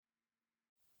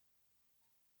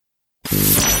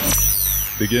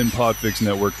Begin Podfix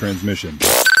Network transmission.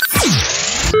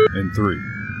 In 3,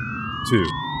 2,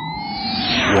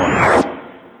 1.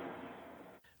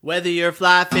 Whether you're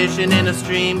fly fishing in a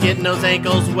stream, getting those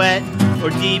ankles wet,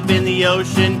 or deep in the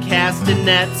ocean casting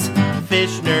nets, fish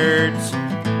nerds.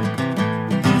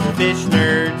 Fish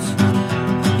nerds.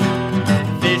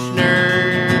 Fish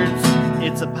nerds.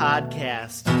 It's a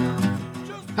podcast.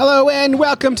 Hello and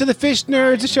welcome to the Fish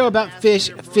Nerds, a show about fish,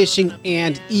 fishing,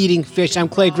 and eating fish. I'm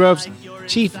Clay Groves,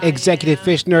 Chief Executive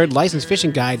Fish Nerd, Licensed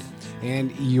Fishing Guide,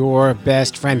 and your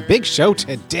best friend. Big show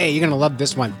today. You're going to love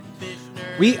this one.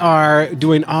 We are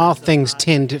doing all things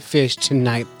tinned fish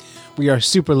tonight. We are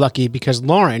super lucky because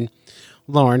Lauren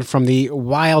from the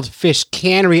Wild Fish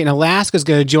Cannery in Alaska is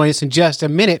going to join us in just a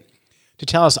minute to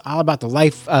tell us all about the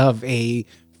life of a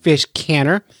fish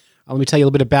canner. Let me tell you a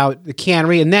little bit about the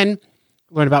cannery and then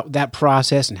learn about that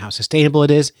process and how sustainable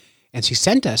it is. And she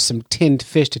sent us some tinned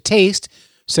fish to taste.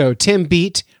 So Tim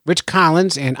Beat, Rich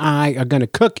Collins, and I are going to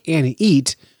cook and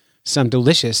eat some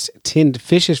delicious tinned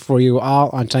fishes for you all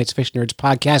on tonight's Fish Nerds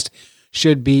podcast.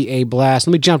 Should be a blast.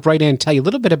 Let me jump right in and tell you a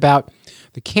little bit about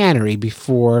the cannery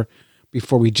before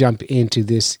we jump into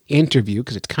this interview,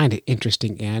 because it's kind of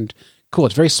interesting and cool.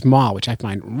 It's very small, which I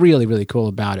find really, really cool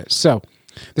about it. So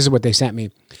this is what they sent me.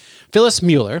 Phyllis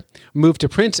Mueller moved to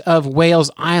Prince of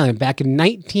Wales Island back in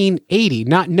 1980,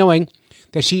 not knowing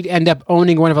that she'd end up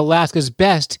owning one of Alaska's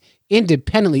best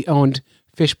independently owned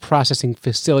fish processing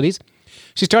facilities.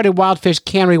 She started Wild Fish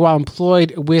Cannery while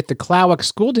employed with the Klawak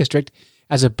School District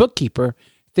as a bookkeeper,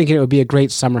 thinking it would be a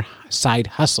great summer side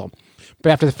hustle.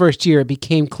 But after the first year, it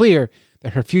became clear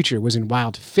that her future was in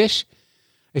wild fish.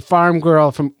 A farm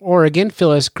girl from Oregon,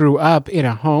 Phyllis grew up in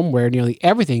a home where nearly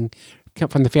everything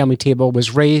from the family table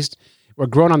was raised or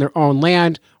grown on their own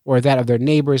land or that of their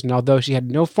neighbors, and although she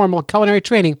had no formal culinary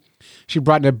training, she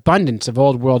brought an abundance of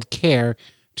old world care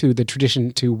to the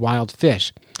tradition to wild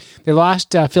fish. They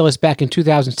lost Phyllis back in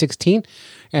 2016,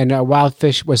 and Wild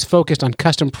Fish was focused on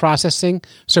custom processing,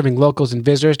 serving locals and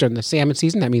visitors during the salmon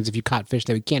season. That means if you caught fish,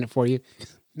 they would can it for you.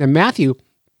 Then Matthew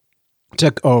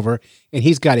took over, and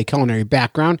he's got a culinary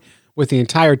background with the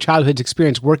entire childhood's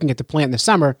experience working at the plant in the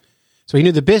summer. So he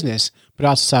knew the business, but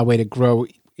also saw a way to grow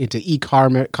into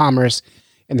e-commerce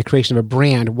and the creation of a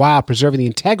brand while preserving the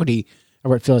integrity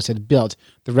of what Phyllis had built.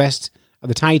 The rest of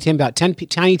the tiny team, about 10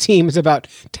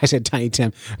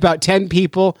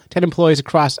 people, 10 employees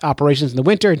across operations in the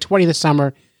winter and 20 in the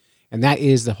summer. And that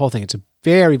is the whole thing. It's a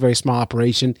very, very small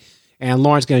operation. And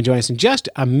Lauren's going to join us in just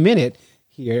a minute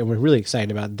here, and we're really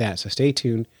excited about that. So stay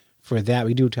tuned for that.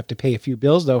 We do have to pay a few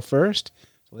bills, though, first.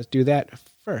 So let's do that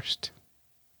first.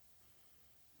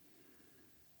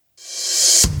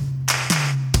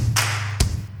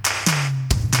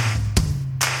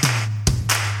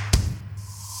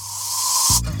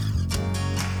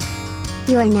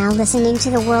 You are now listening to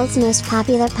the world's most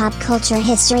popular pop culture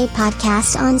history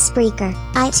podcast on Spreaker,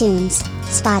 iTunes,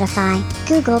 Spotify,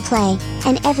 Google Play,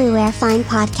 and everywhere fine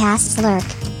podcasts lurk.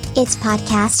 It's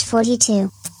Podcast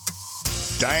 42.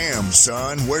 Damn,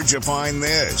 son, where'd you find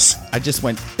this? I just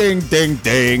went ding, ding,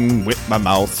 ding with my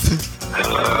mouth.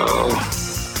 Hello,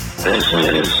 this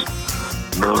is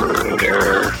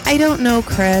murder. I don't know,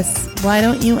 Chris. Why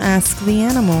don't you ask the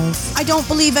animals? I don't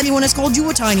believe anyone has called you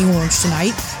a tiny orange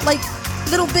tonight. Like,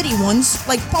 little bitty ones.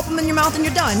 Like, pop them in your mouth and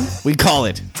you're done. We call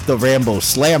it the Rambo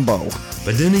Slambo.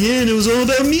 But then again, it was all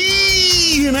about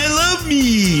me, and I love me,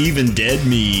 even dead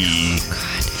me.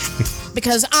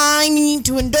 Because I need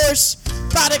to endorse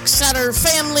products that are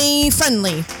family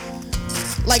friendly.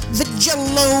 Like the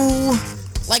Jell-O,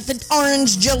 like the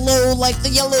orange Jell-O, like the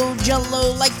yellow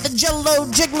Jell-O, like the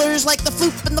Jell-O jigglers, like the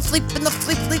floop and the fleep and the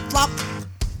fleep fleep flop.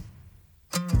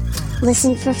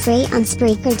 Listen for free on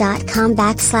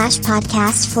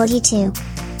Spreaker.com/podcast42.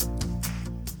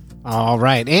 All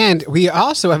right. And we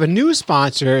also have a new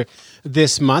sponsor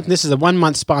this month. This is a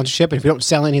 1-month sponsorship. And if we don't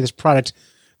sell any of this product,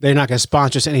 they're not going to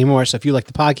sponsor us anymore. So if you like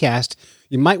the podcast,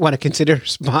 you might want to consider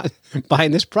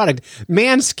buying this product.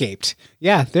 Manscaped.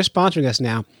 Yeah, they're sponsoring us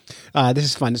now. This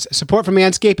is fun. Support for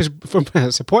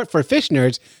Manscaped support for Fish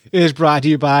Nerds is brought to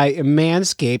you by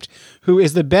Manscaped, who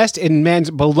is the best in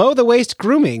men's below-the-waist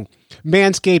grooming.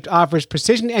 Manscaped offers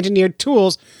precision-engineered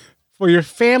tools for your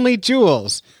family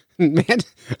jewels.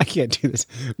 I can't do this.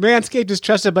 Manscaped is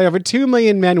trusted by over 2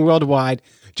 million men worldwide.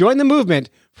 Join the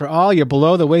movement for all your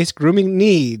below-the-waist grooming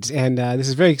needs. And this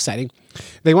is very exciting.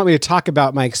 They want me to talk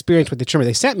about my experience with the trimmer.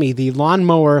 They sent me the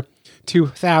Lawnmower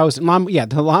 2000,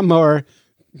 the Lawnmower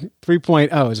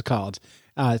 3.0 is it called.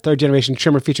 Third-generation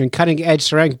trimmer featuring cutting-edge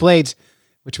ceramic blades,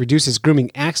 which reduces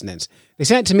grooming accidents. They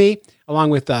sent it to me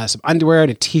along with some underwear and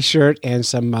a T-shirt and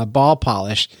some ball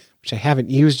polish, which I haven't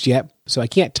used yet. so I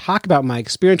can't talk about my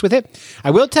experience with it.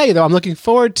 I will tell you, though, I'm looking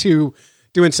forward to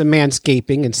doing some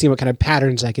manscaping and seeing what kind of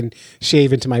patterns I can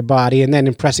shave into my body and then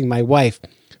impressing my wife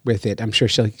with it. I'm sure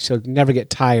she'll never get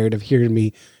tired of hearing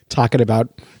me talking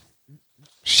about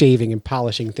shaving and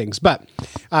polishing things. But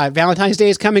Valentine's Day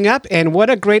is coming up, and what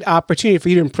a great opportunity for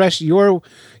you to impress your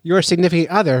significant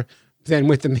other than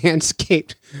with the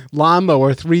Manscaped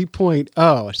Lawnmower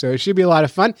 3.0. So it should be a lot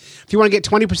of fun. If you want to get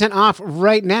 20% off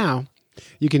right now,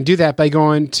 you can do that by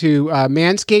going to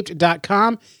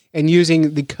manscaped.com and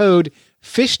using the code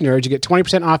FishNerds. You get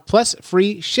 20% off plus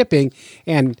free shipping.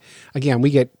 And again,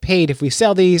 we get paid if we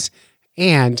sell these,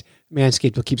 and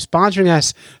Manscaped will keep sponsoring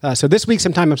us. So this week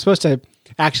sometime I'm supposed to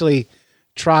actually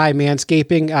try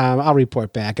manscaping. I'll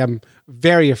report back. I'm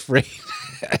very afraid,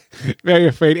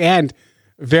 and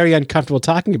very uncomfortable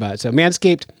talking about it. So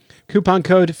Manscaped, coupon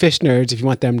code FishNerds if you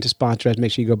want them to sponsor us.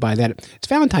 Make sure you go buy that. It's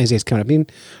Valentine's Day is coming up. I mean,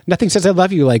 nothing says I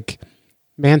love you like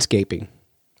manscaping.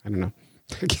 I don't know.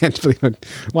 I can't believe it.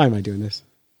 Why am I doing this?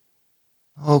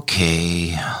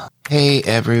 Okay. Hey,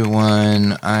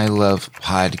 everyone. I love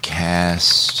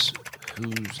podcasts.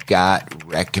 Who's got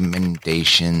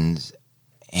recommendations?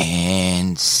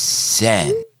 And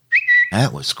send.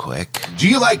 That was quick. Do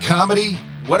you like comedy?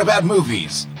 What about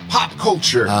movies? Pop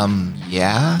culture?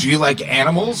 Yeah. Do you like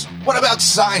animals? What about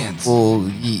science? Well,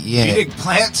 yeah. Do you dig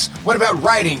plants? What about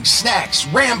writing, snacks,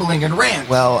 rambling, and rant?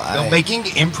 Well, filmmaking,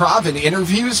 improv, and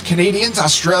interviews? Canadians,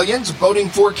 Australians, boating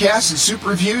forecasts and super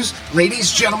reviews? Ladies,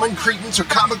 gentlemen, cretins, or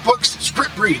comic books?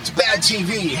 Script reads, bad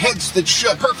TV, heads that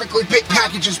should, perfectly picked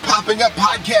packages popping up,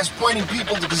 podcasts pointing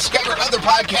people to discover other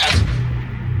podcasts.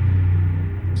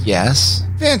 Yes.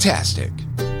 Fantastic.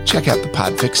 Check out the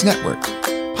Podfix Network.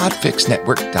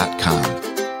 Podfixnetwork.com.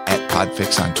 At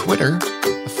Podfix on Twitter.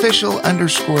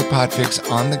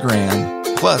 Official_Podfix on the gram.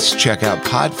 Plus, check out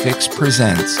Podfix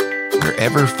Presents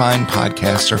wherever fine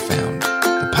podcasts are found.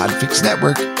 The Podfix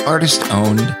Network,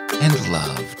 artist-owned and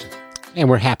loved. And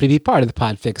we're happy to be part of the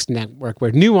Podfix Network. We're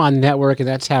new on the network, and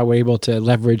that's how we're able to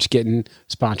leverage getting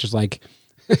sponsors like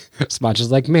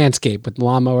Manscaped with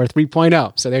Lawnmower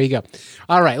 3.0. So there you go.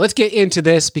 All right, let's get into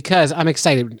this because I'm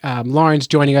excited. Lauren's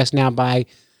joining us now by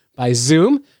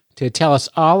Zoom to tell us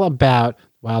all about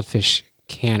Wildfish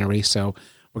Cannery. So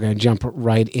we're going to jump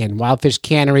right in.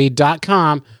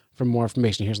 Wildfishcannery.com for more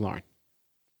information. Here's Lauren.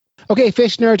 Okay,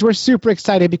 Fish Nerds, we're super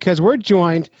excited because we're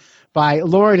joined by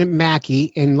Lauren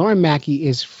Mackey, and Lauren Mackey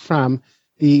is from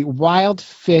the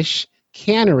Wildfish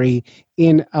Cannery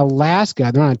in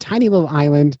Alaska. They're on a tiny little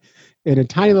island in a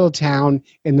tiny little town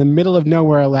in the middle of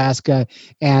nowhere, Alaska,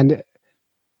 and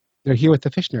they're here with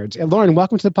the Fish Nerds. And Lauren,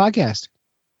 welcome to the podcast.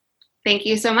 Thank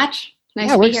you so much. Nice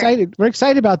yeah, to we're be excited. Here. We're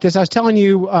excited about this. I was telling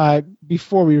you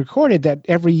before we recorded that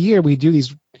every year we do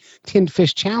these tinned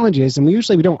fish challenges, and we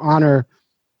don't honor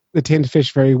the tinned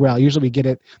fish very well. Usually we get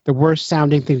it the worst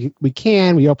sounding thing we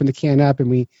can. We open the can up and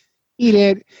we eat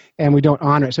it, and we don't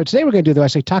honor it. So today we're going to do, though,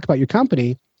 actually talk about your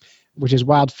company, which is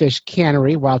Wildfish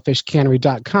Cannery,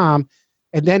 wildfishcannery.com.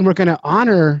 And then we're going to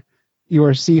honor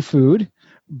your seafood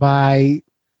by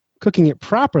cooking it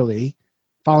properly,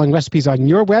 following recipes on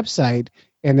your website,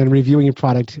 and then reviewing your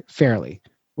product fairly,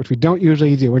 which we don't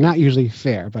usually do. We're not usually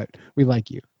fair, but we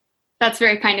like you. That's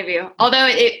very kind of you. Although,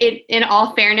 in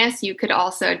all fairness, you could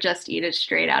also just eat it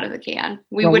straight out of the can.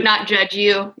 We would not judge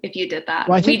you if you did that.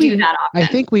 Well, I think we do that often. I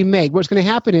think we may. What's going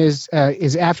to happen is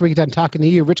after we get done talking to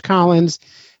you, Rich Collins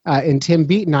and Tim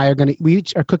Beaton and I we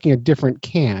each are cooking a different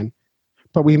can,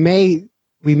 but we may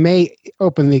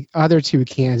open the other two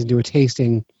cans and do a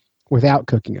tasting without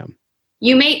cooking them.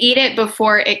 You may eat it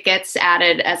before it gets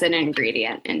added as an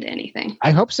ingredient into anything. I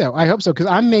hope so. Because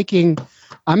I'm making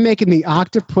the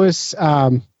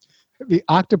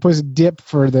octopus dip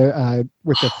for the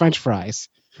with the French fries.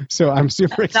 So I'm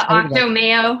super excited. The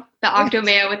octo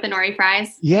mayo with the nori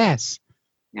fries. Yes.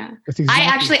 Yeah.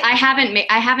 Exactly. I haven't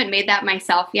made that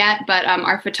myself yet, but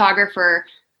our photographer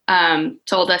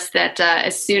told us that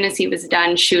as soon as he was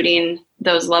done shooting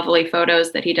those lovely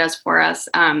photos that he does for us,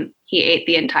 he ate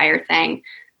the entire thing.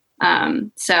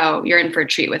 So you're in for a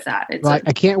treat with that.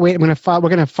 I can't wait. We're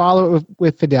going to follow it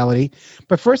with fidelity.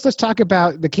 But first, let's talk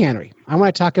about the cannery. I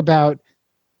want to talk about,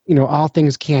 all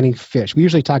things canning fish. We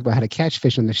usually talk about how to catch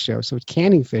fish on this show. So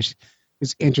canning fish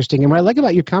is interesting. And what I like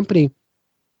about your company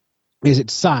is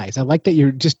its size. I like that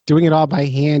you're just doing it all by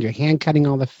hand. You're hand cutting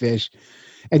all the fish.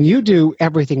 And you do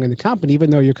everything in the company, even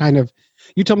though you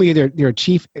told me you're a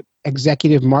chief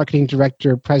executive marketing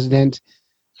director, president,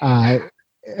 a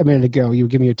minute ago. You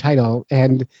gave me your title,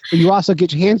 and you also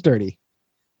get your hands dirty.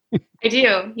 I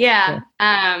do. Yeah.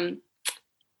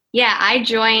 I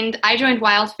joined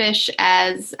Wildfish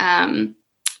as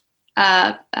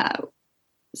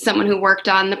someone who worked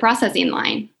on the processing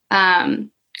line.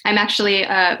 I'm actually,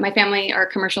 my family are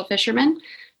commercial fishermen.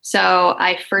 So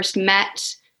I first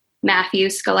met Matthew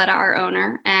Scaletta, our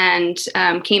owner, and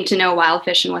came to know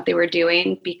Wildfish and what they were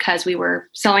doing because we were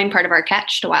selling part of our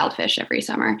catch to Wildfish every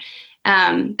summer.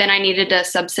 Then I needed to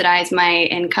subsidize my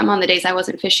income on the days I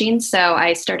wasn't fishing, so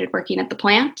I started working at the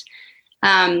plant.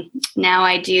 Now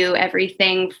I do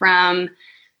everything from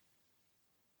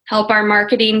help our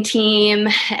marketing team,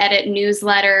 edit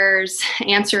newsletters,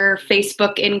 answer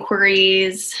Facebook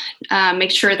inquiries, make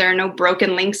sure there are no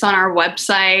broken links on our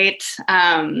website,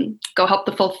 go help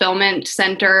the fulfillment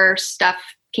center stuff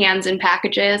cans and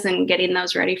packages and getting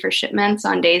those ready for shipments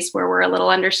on days where we're a little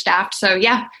understaffed. So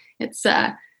yeah, it's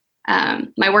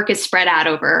my work is spread out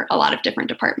over a lot of different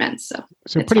departments.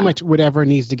 So pretty much whatever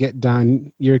needs to get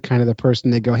done, you're kind of the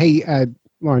person that go, hey,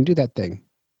 Lauren, do that thing.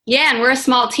 Yeah, and we're a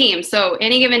small team. So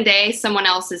any given day, someone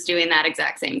else is doing that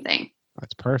exact same thing.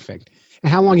 That's perfect.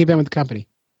 And how long have you been with the company?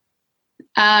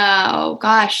 Oh,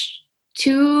 gosh.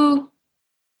 Two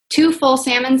full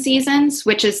salmon seasons,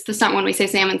 which is the summer. When we say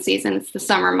salmon season, it's the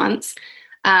summer months.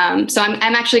 So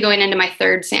I'm actually going into my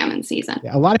third salmon season.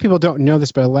 Yeah, a lot of people don't know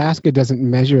this, but Alaska doesn't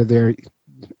measure their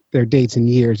dates in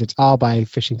years. It's all by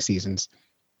fishing seasons.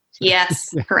 So,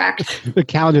 yes, correct. The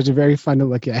calendars are very fun to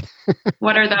look at.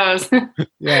 What are those?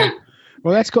 Yeah.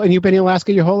 Well, that's cool. And you've been in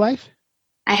Alaska your whole life?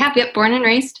 I have, yep, born and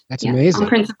raised. That's amazing. On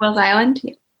Prince of Wales Island.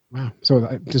 Yeah. Wow.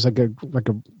 So just like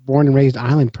a born and raised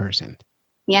island person.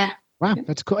 Yeah. Wow,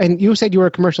 that's cool. And you said you were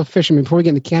a commercial fisherman. Before we get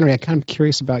in the cannery, I'm kind of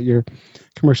curious about your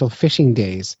commercial fishing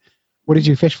days. What did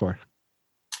you fish for?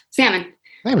 Salmon.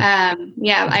 I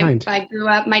grew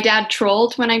up, my dad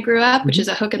trolled when I grew up, which is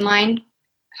a hook and line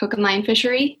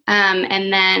fishery.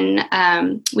 And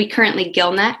then we currently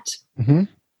gill net,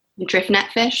 drift net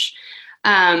fish.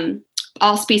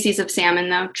 All species of salmon,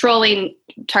 though. Trolling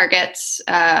targets,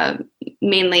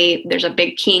 mainly there's a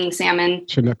big king salmon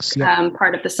Chinooks,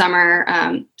 part of the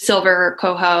summer, silver,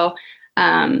 coho,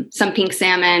 some pink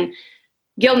salmon.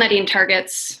 Gill netting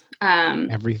targets.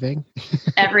 Everything.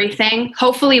 Everything.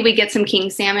 Hopefully we get some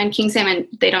king salmon. King salmon,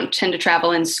 they don't tend to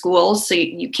travel in schools, so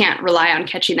you can't rely on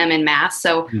catching them in mass.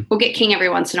 So we'll get king every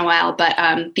once in a while, but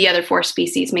the other four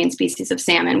main species of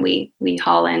salmon, we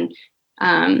haul in.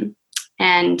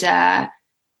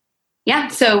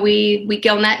 So we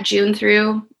gill net June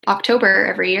through October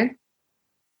every year.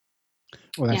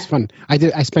 Well, that's fun.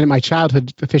 I spent my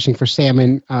childhood fishing for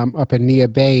salmon up in Nia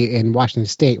Bay in Washington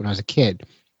State when I was a kid.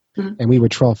 Mm-hmm. And we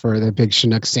would troll for the big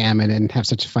Chinook salmon and have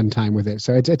such a fun time with it.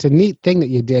 So it's a neat thing that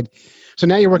you did. So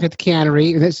now you're working at the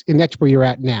cannery, and that's where you're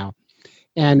at now.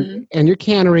 And your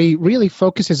cannery really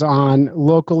focuses on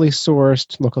local to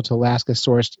Alaska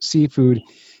sourced seafood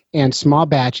and small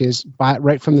batches bought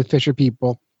right from the fisher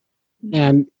people. Mm-hmm.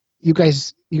 And you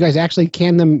guys actually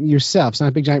can them yourself. It's not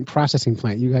a big giant processing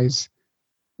plant. You guys.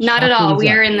 Not at all. We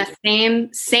are in the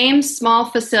same small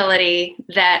facility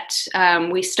that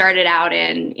we started out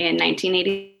in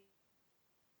 1980.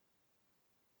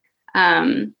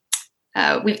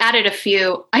 We've added a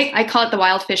few. I call it the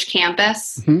Wildfish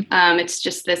Campus. Mm-hmm. It's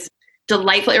just this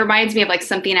delightful. It reminds me of like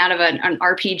something out of an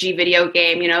RPG video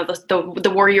game. You know,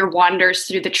 the warrior wanders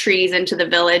through the trees into the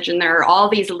village, and there are all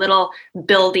these little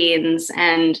buildings,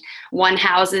 and one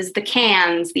houses the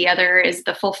cans, the other is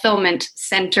the fulfillment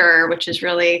center, which is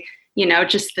really, you know,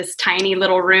 just this tiny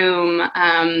little room.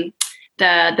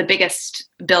 The biggest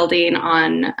building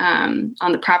on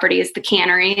the property is the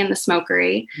cannery and the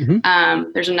smokery.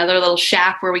 Mm-hmm. There's another little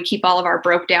shack where we keep all of our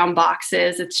broke down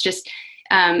boxes. It's just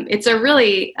it's a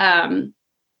really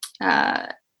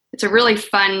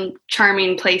fun,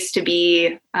 charming place to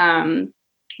be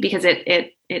because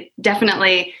it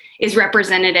definitely is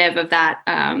representative of that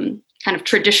kind of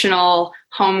traditional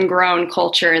homegrown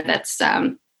culture that's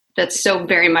so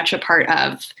very much a part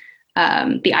of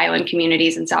the island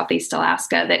communities in Southeast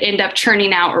Alaska that end up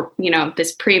churning out, you know,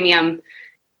 this premium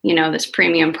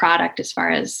product as far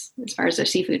as their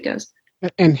seafood goes.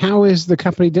 And how is the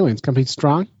company doing? Is the company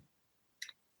strong?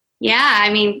 Yeah, I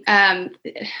mean,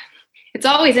 it's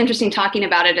always interesting talking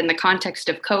about it in the context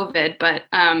of COVID, but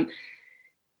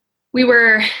we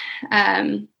were,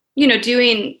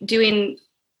 doing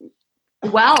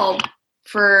well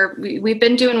we've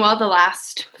been doing well the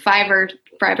last 5 or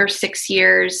 6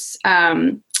 years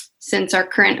since our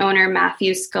current owner,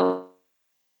 Matthew Scaletta,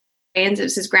 it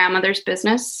was his grandmother's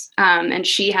business. And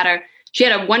she had a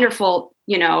wonderful,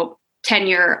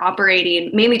 tenure operating,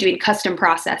 mainly doing custom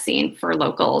processing for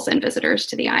locals and visitors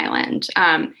to the island.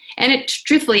 And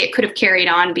truthfully, it could have carried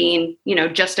on being,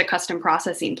 just a custom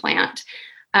processing plant.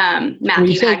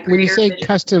 Matthew had when you say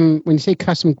vision.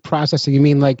 custom processing, you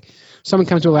mean like someone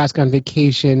comes to Alaska on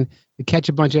vacation, they catch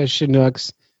a bunch of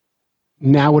Chinooks.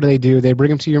 Now what do? They bring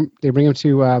them to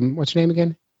what's her name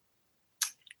again?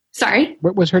 Sorry?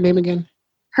 What was her name again?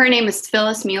 Her name is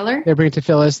Phyllis Mueller. They bring it to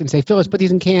Phyllis and say, Phyllis, put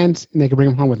these in cans, and they can bring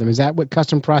them home with them. Is that what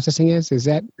custom processing is? That is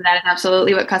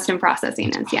absolutely what custom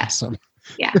processing is, yes. Awesome.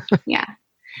 Yeah,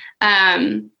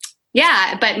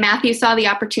 yeah. But Matthew saw the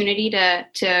opportunity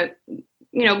to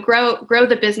grow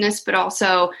the business, but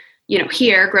also,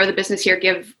 grow the business here,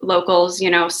 give locals,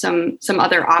 some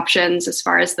other options as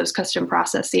far as those custom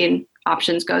processing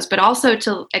options goes, but also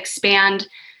to expand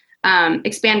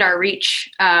our reach,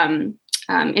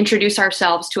 introduce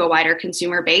ourselves to a wider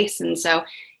consumer base. And so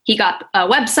he got a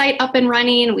website up and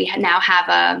running. We now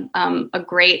have a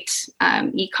great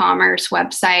e-commerce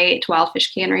website,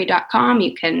 wildfishcannery.com.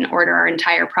 You can order our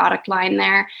entire product line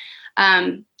there.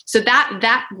 So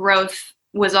that growth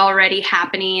was already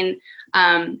happening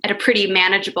at a pretty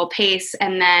manageable pace.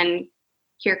 And then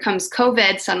here comes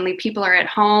COVID. Suddenly people are at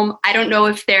home. I don't know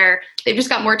if they've just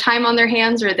got more time on their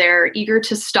hands or they're eager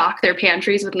to stock their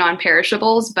pantries with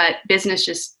non-perishables, but business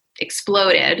just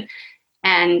exploded.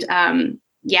 And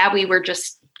we were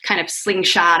just kind of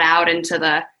slingshot out into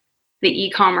the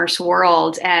e-commerce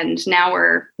world. And now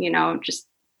we're, just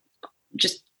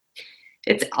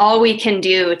it's all we can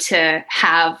do to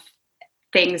have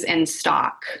things in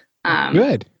stock.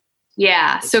 Good.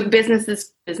 Yeah. So business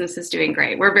is doing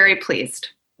great. We're very pleased.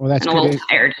 Well, that's and a little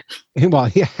tired. Well,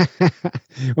 yeah. Well,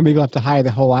 maybe we'll have to hire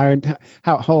the whole island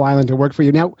to work for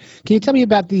you. Now, can you tell me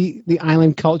about the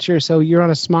island culture? So you're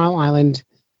on a small island,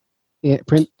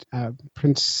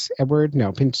 Prince Edward?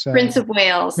 No, Prince of Wales. Prince of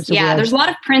Wales. There's a lot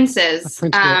of princes.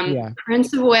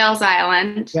 Prince of Wales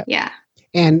Island. Yep. Yeah.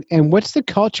 And what's the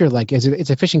culture like? It's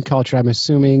a fishing culture, I'm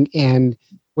assuming. And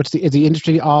is the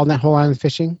industry all in that whole island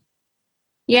fishing?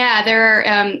 Yeah,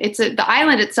 the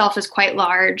island itself is quite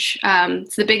large.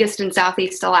 It's the biggest in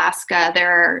Southeast Alaska.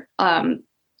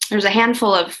 There's a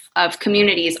handful of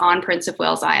communities on Prince of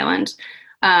Wales Island,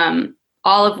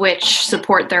 all of which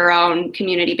support their own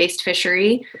community-based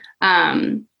fishery.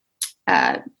 I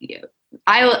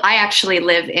actually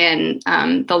live in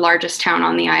the largest town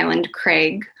on the island,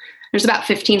 Craig. There's about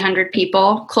 1,500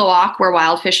 people. Kloak, where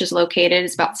Wildfish is located,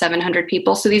 is about 700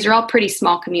 people. So these are all pretty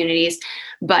small communities,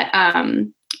 but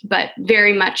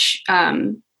very much,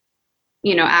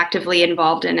 actively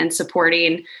involved in and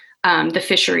supporting the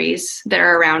fisheries that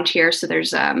are around here. So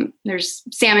there's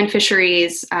salmon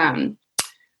fisheries,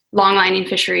 longlining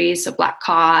fisheries, so black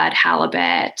cod,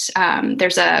 halibut.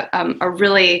 There's a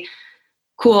really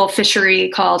cool fishery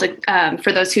called,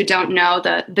 for those who don't know,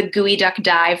 the Geoduck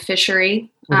dive fishery.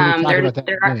 I want to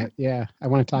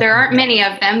talk. There aren't many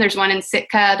of them. There's one in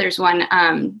Sitka. There's one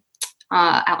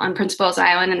out on Prince of Wales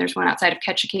Island, and there's one outside of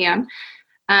Ketchikan.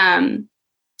 And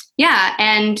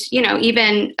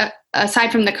even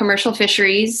aside from the commercial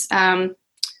fisheries,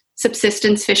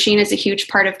 subsistence fishing is a huge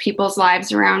part of people's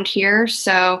lives around here.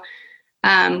 So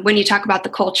when you talk about the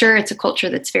culture, it's a culture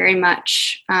that's very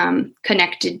much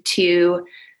connected to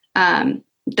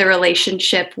the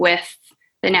relationship with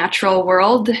the natural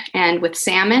world and with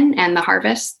salmon and the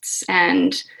harvests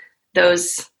and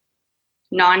those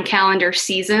non-calendar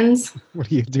seasons. What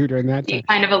do you do during that time? You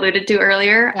kind of alluded to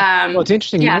earlier. Well, it's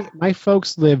interesting. Yeah. My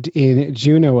folks lived in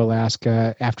Juneau,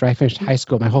 Alaska after I finished high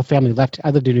school. My whole family left.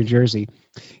 I lived in New Jersey,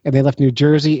 and they left New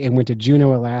Jersey and went to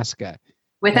Juneau, Alaska.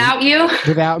 Without you?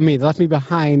 Without me. They left me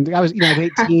behind. I was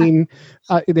 18.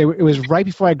 It was right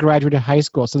before I graduated high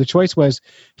school. So the choice was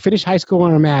finish high school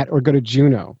where I'm at or go to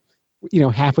Juneau,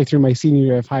 halfway through my senior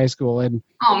year of high school. And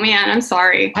oh man, I'm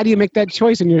sorry. How do you make that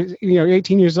choice? And you're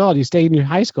 18 years old. You stay in your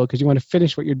high school because you want to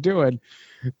finish what you're doing.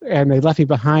 And they left me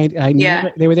behind.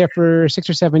 They were there for 6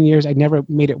 or 7 years. I never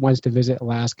made it once to visit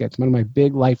Alaska. It's one of my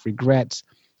big life regrets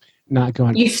not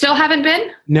going. You still haven't been?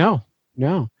 No.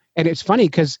 And it's funny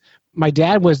because my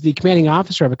dad was the commanding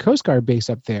officer of a Coast Guard base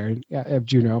up there of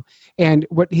Juneau. And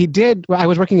what he did, I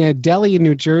was working at a deli in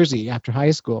New Jersey after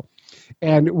high school.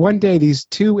 And one day these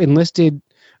two enlisted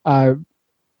Coast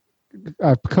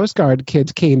Guard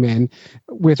kids came in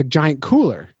with a giant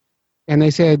cooler. And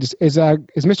they said, is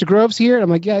Mr. Groves here? And I'm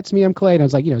like, yeah, it's me. I'm Clay. And I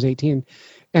was like, I was 18.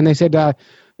 And they said, they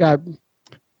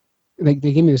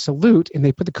gave me the salute and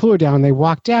they put the cooler down and they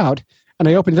walked out. And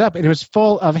I opened it up, and it was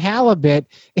full of halibut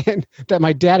that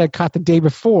my dad had caught the day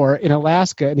before in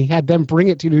Alaska, and he had them bring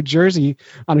it to New Jersey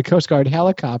on a Coast Guard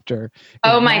helicopter.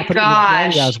 Oh my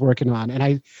gosh! I was working on, and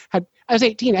I was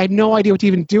 18. I had no idea what to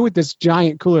even do with this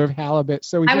giant cooler of halibut.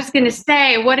 So I was going to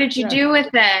say, what did you do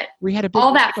with it? We had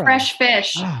all that fresh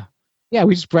fish. Yeah,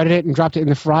 we just breaded it and dropped it in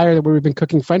the fryer where we've been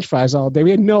cooking French fries all day.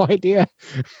 We had no idea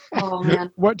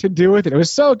what to do with it. It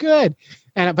was so good.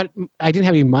 But I didn't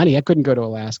have any money. I couldn't go to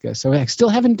Alaska. So I still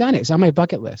haven't done it. It's on my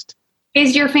bucket list.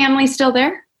 Is your family still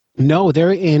there? No,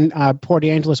 they're in Port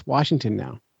Angeles, Washington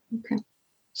now. Okay.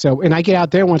 So, and I get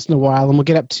out there once in a while, and we'll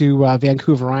get up to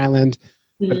Vancouver Island.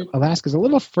 But Alaska's a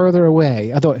little further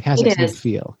away, although it has the same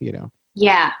feel,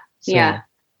 Yeah, so,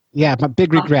 yeah, my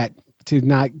big regret to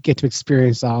not get to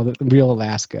experience all the real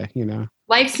Alaska,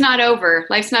 Life's not over.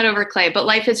 Life's not over, Clay, but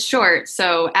life is short.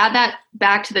 So add that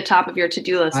back to the top of your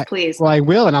to-do list, please. Well, I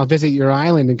will, and I'll visit your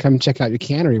island and come check out your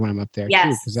cannery when I'm up there,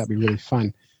 yes, because that'd be really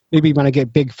fun. Maybe when I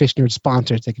get big Fish Nerd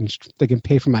sponsors, they can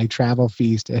pay for my travel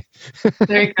fees to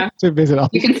there you go. to visit all.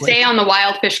 You can stay on the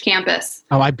Wild Fish campus.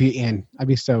 Oh, I'd be in. I'd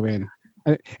be so in.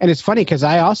 And it's funny because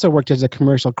I also worked as a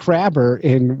commercial crabber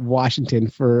in Washington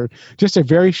for just a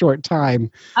very short time.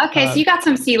 Okay, so you got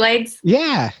some sea legs.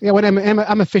 Yeah. When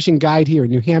I'm a fishing guide here in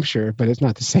New Hampshire, but it's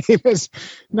not the same as,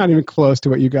 not even close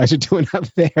to what you guys are doing up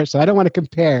there. So I don't want to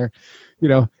compare.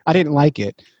 I didn't like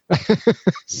it.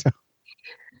 So.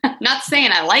 Not saying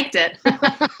I liked it.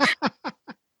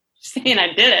 Saying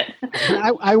I did it.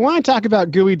 I want to talk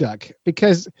about gooey duck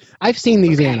because I've seen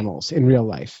these animals in real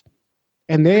life.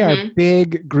 And they are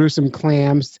big, gruesome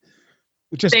clams.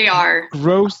 They are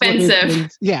gross, offensive.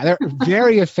 Yeah, they're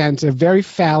very offensive, very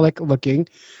phallic looking.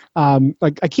 I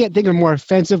can't think of a more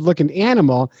offensive looking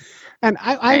animal. And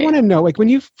I want to know, when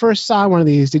you first saw one of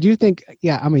these, did you think,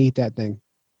 yeah, I'm gonna eat that thing?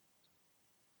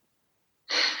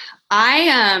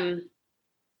 I'm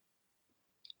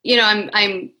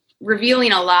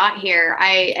revealing a lot here.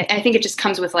 I think it just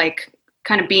comes with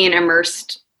kind of being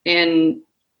immersed in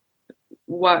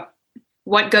what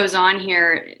goes on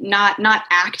here, not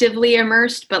actively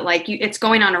immersed, but it's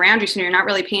going on around you, so you're not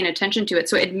really paying attention to it.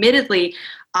 So admittedly,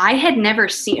 I had never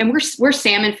seen, and we're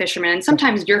salmon fishermen, and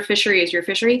sometimes your fishery is your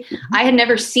fishery. I had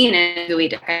never seen a gooey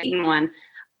duck. I'd eaten one.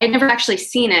 I'd never actually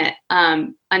seen it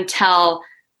until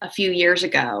a few years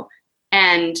ago.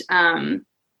 And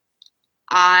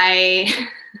I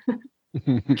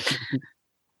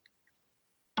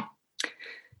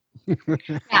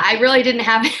really didn't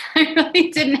have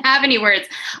any words.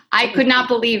 I could not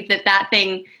believe that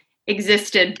thing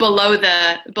existed below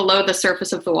the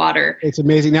surface of the water. It's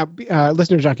amazing. Now,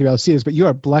 listeners aren't going to be able to see this, but you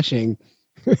are blushing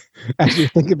as you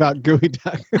think about gooey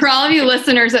duck. For all of you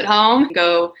listeners at home,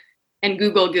 go and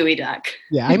Google gooey duck.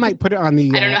 Yeah, I might put it on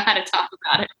the... I don't know how to talk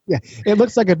about it. Yeah, it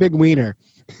looks like a big wiener.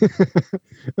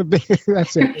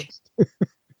 That's it.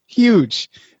 Huge.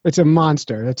 It's a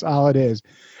monster. That's all it is.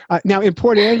 Now, in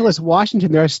Port Angeles,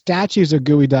 Washington, there are statues of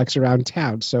gooey ducks around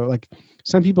town. So,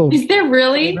 some people... Is there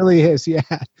really? It really is, yeah.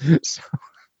 So,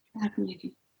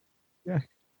 yeah.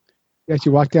 Yes,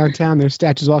 you walk downtown, there's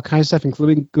statues of all kinds of stuff,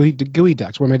 including gooey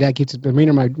ducks. Where my dad keeps the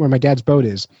marina, where my dad's boat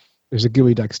is, there's a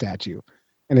gooey duck statue.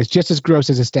 And it's just as gross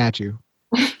as a statue.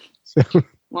 So,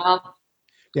 well...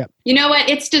 Yeah. You know what?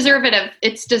 It's deserved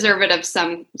of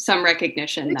some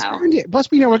recognition, though.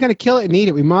 Plus, we're going to kill it and eat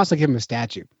it. We must give him a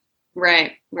statue.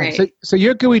 Right. So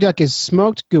your gooey duck is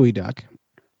smoked gooey duck.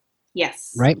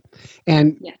 Yes. Right?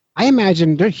 And I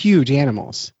imagine they're huge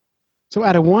animals. So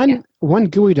out of one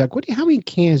gooey duck, how many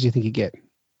cans do you think you get?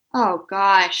 Oh,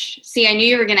 gosh. See, I knew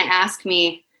you were going to ask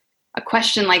me a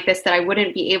question like this that I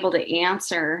wouldn't be able to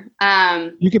answer.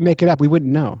 You could make it up. We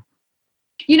wouldn't know.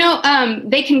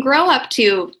 They can grow up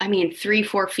to,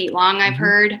 3-4 feet long, I've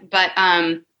heard, but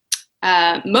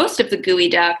most of the gooey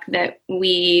duck that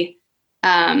we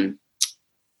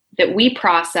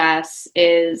process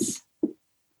is,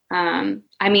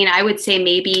 I would say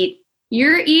maybe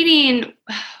you're eating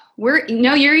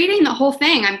the whole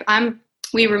thing.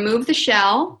 We remove the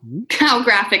shell. How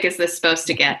graphic is this supposed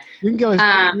to get? You can go,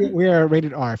 we are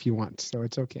rated R if you want, so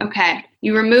it's okay. Okay.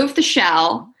 You remove the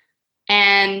shell.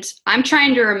 And I'm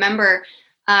trying to remember,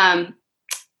 and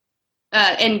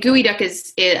gooey duck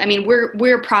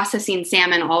we're processing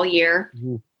salmon all year.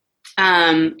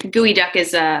 Gooey duck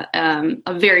is a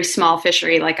very small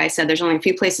fishery. Like I said, there's only a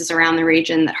few places around the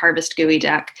region that harvest gooey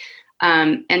duck.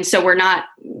 And so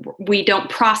we don't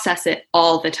process it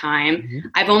all the time.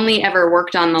 I've only ever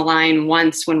worked on the line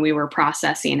once when we were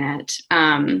processing it.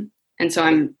 And so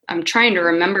I'm trying to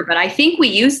remember, but I think we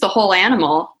use the whole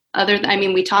animal.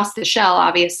 We tossed the shell,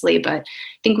 obviously, but I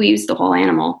think we used the whole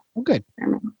animal. Oh, good. I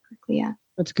remember correctly, yeah.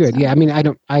 That's good. So. Yeah, I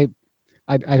don't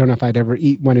know if I'd ever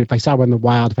eat one. If I saw one in the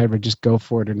wild, if I ever just go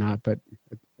for it or not. But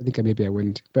I think maybe I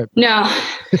wouldn't. But no.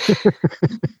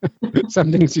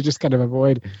 Some things you just kind of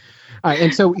avoid.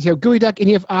 And so you have gooey duck, and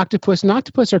you have octopus. And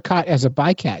octopus are caught as a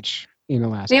bycatch in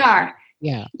Alaska. They are.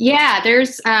 Yeah. Yeah,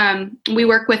 there's we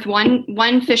work with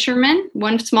one fisherman,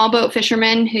 one small boat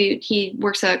fisherman who he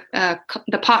works the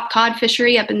pot cod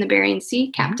fishery up in the Bering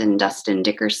Sea, Captain Dustin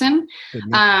Dickerson.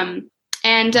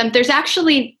 And there's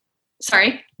actually,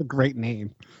 sorry, a great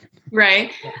name,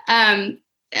 right?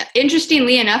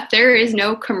 Interestingly enough, there is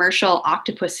no commercial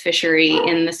octopus fishery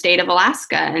in the state of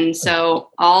Alaska, and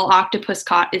so all octopus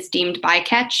caught is deemed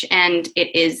bycatch, and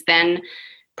it is then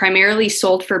primarily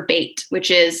sold for bait,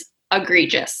 which is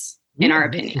egregious in our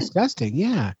opinion. Disgusting.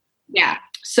 Yeah. Yeah.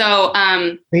 So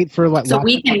bait for what? So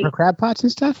we can for crab pots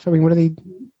and stuff. I mean, what are they?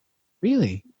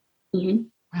 Really? Mm-hmm.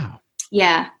 Wow.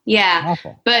 Yeah.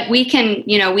 Awful. But we can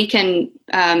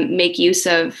make use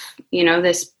of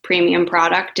this premium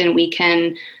product, and we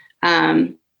can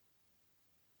small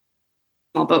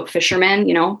boat fishermen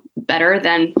better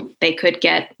than they could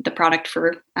get the product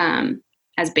for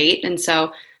as bait, and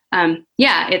so.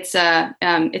 It's a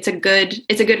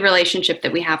good relationship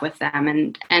that we have with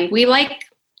them, and we like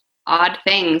odd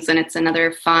things, and it's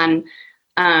another fun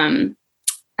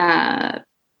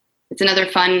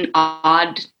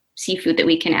odd seafood that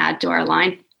we can add to our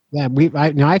line. Yeah,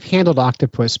 I've handled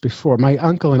octopus before. My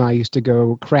uncle and I used to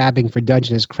go crabbing for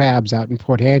Dungeness crabs out in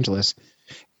Port Angeles,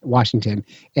 Washington,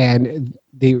 and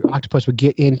the octopus would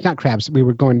get in. Not crabs. We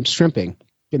were going shrimping.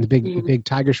 Getting the big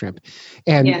tiger shrimp,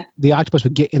 and the octopus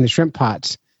would get in the shrimp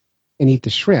pots and eat the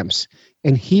shrimps,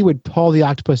 and he would pull the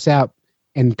octopus out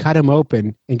and cut him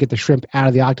open and get the shrimp out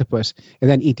of the octopus,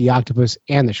 and then eat the octopus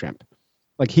and the shrimp.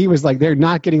 Like he was like, they're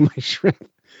not getting my shrimp.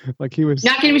 Like he was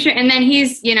not getting my shrimp, and then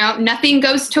he's nothing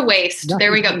goes to waste.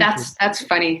 There we go. That's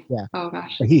funny. Yeah. Oh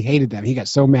gosh. But he hated them. He got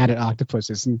so mad at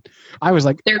octopuses, and I was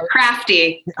like, they're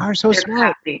crafty. They are so smart.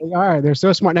 Crafty. They are. They're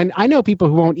so smart. And I know people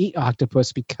who won't eat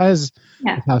octopus because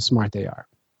of how smart they are.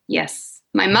 Yes,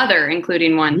 my mother,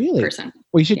 including one person.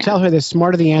 Well, you should tell her the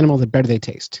smarter the animal, the better they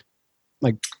taste.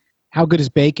 Like, how good is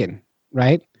bacon,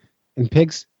 right? And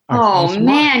pigs. Oh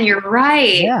man, you're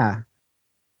right. Yeah.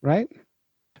 Right.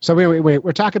 So wait.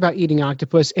 We're talking about eating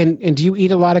octopus, and do you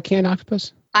eat a lot of canned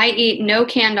octopus? I eat no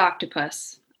canned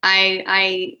octopus.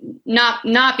 I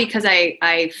not because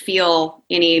I feel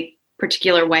any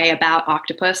particular way about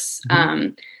octopus,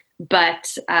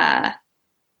 but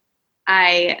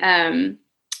I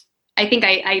think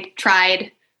I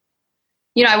tried.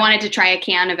 I wanted to try a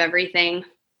can of everything,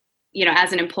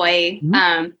 as an employee,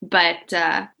 but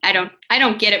I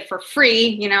don't get it for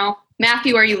free,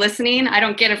 Matthew, are you listening? I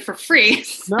don't get it for free.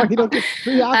 So. No, you don't get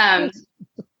free octopus.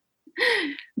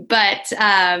 But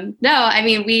no, I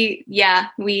mean we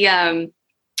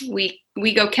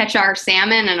go catch our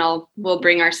salmon, and we'll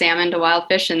bring our salmon to Wild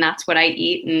Fish, and that's what I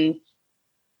eat. And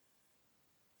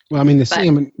well, I mean the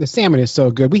salmon is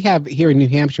so good. We have here in New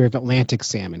Hampshire, we have Atlantic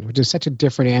salmon, which is such a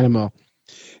different animal.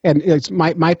 And it's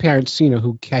my parents,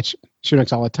 who catch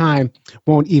Chinooks all the time,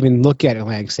 won't even look at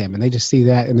Atlantic salmon. They just see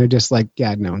that and they're just like,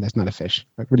 yeah, no, that's not a fish.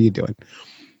 Like, what are you doing?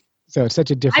 So it's such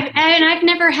a different. I've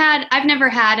never had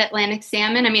Atlantic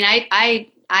salmon. I mean, I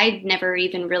never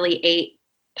even really ate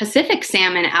Pacific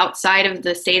salmon outside of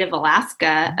the state of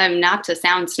Alaska. Not to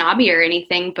sound snobby or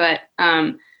anything, but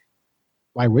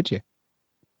why would you?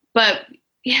 But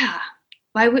yeah.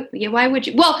 Why would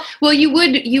you? Well, you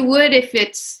would if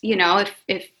it's,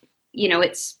 if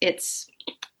it's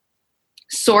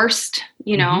sourced,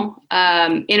 in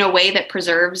a way that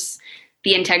preserves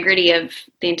the integrity of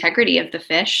the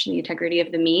fish, the integrity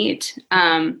of the meat.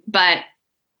 But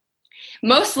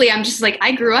mostly I'm just like,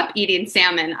 I grew up eating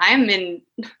salmon. I'm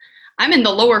in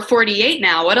the lower 48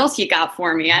 now. What else you got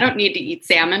for me? I don't need to eat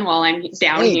salmon while I'm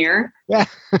down here. Yeah.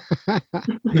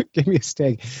 Give me a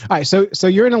steak. All right. So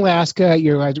you're in Alaska.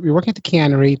 You're working at the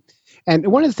cannery. And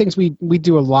one of the things we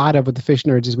do a lot of with the Fish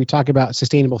Nerds is we talk about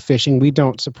sustainable fishing. We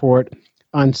don't support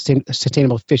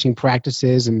unsustainable fishing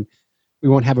practices, and we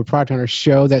won't have a product on our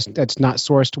show that's not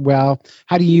sourced well.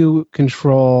 How do you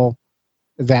control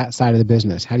that side of the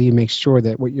business? How do you make sure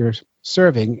that what you're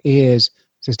serving is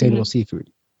sustainable seafood?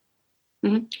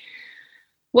 Mm-hmm.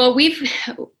 Well,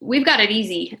 we've got it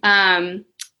easy.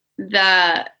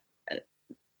 The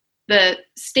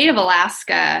state of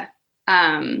Alaska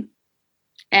and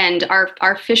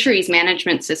our fisheries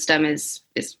management system is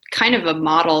kind of a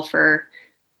model for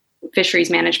fisheries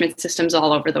management systems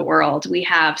all over the world. We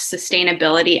have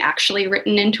sustainability actually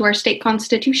written into our state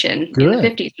constitution in the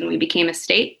 50s when we became a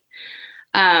state.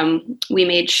 We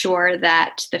made sure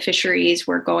that the fisheries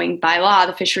were going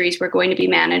to be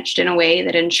managed in a way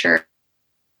that ensured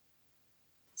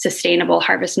sustainable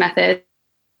harvest methods,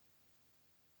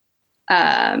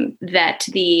 that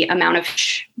the amount of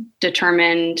fish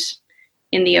determined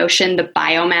in the ocean, the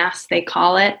biomass, they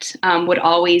call it, would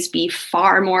always be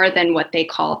far more than what they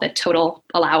call the total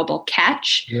allowable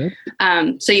catch.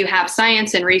 So you have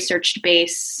science and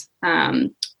research-based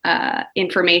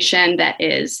information that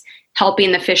is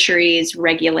helping the fisheries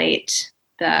regulate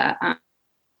the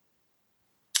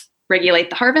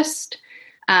harvest.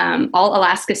 All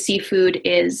Alaska seafood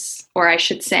is, or I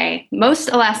should say, most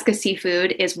Alaska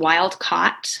seafood is wild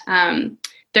caught.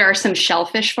 There are some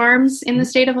shellfish farms in the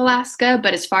state of Alaska,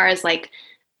 but as far as like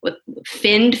with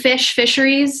finned fish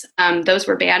fisheries, those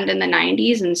were banned in the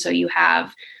 90s. And so you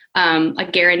have a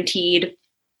guaranteed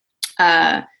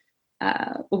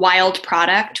wild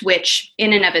product, which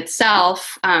in and of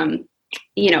itself,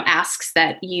 asks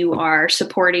that you are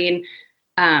supporting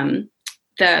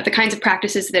the kinds of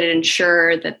practices that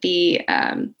ensure that the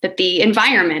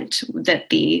environment that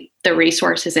the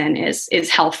resource is in is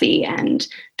healthy, and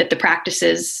that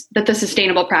the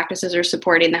sustainable practices are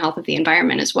supporting the health of the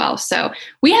environment as well. So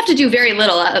we have to do very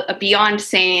little beyond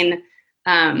saying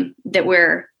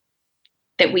that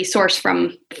we source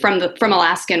from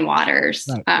Alaskan waters.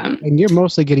 Right. And you're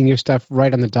mostly getting your stuff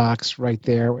right on the docks, right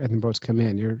there, and the boats come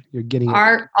in. You're getting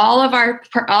all of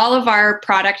our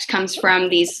product comes from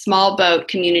these small boat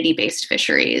community-based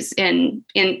fisheries in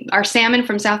our salmon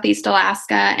from Southeast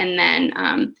Alaska, and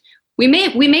then we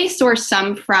may source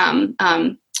some from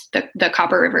the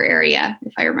Copper River area,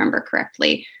 if I remember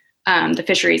correctly, the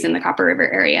fisheries in the Copper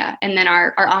River area, and then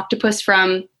our octopus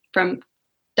from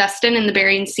Dustin in the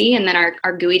Bering Sea, and then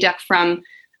our gooey duck from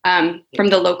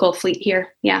the local fleet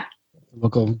here. Yeah.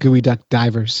 Local gooey duck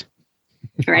divers.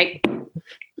 Right.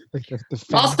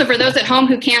 Also, for those at home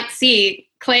who can't see,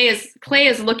 Clay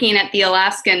is looking at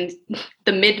the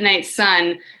midnight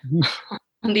sun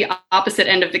on the opposite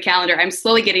end of the calendar. I'm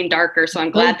slowly getting darker, so I'm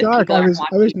glad that people are watching.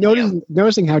 I was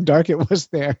noticing how dark it was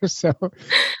there. So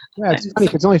yeah, it's funny.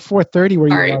 It's only 4:30 where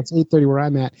you are. It's 8:30 where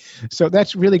I'm at. So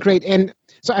that's really great. And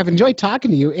so I've enjoyed talking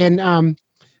to you. And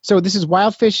so this is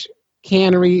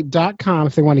wildfishcannery.com.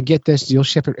 If they want to get this, you'll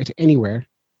ship it to anywhere.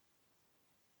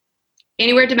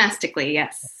 Anywhere domestically,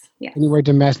 yes. Anywhere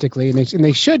domestically, and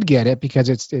they should get it because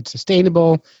it's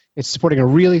sustainable. It's supporting a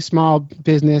really small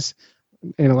business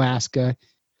in Alaska.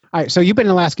 All right, so you've been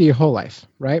in Alaska your whole life,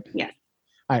 right? Yeah.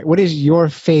 All right, what is your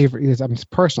favorite? It's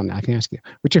personal now. I can ask you.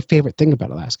 What's your favorite thing about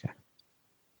Alaska?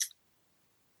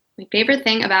 My favorite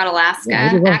thing about Alaska,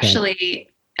 actually,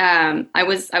 I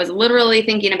was literally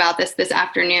thinking about this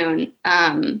afternoon.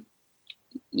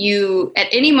 You at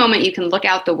any moment you can look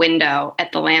out the window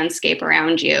at the landscape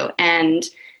around you, and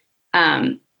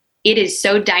it is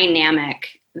so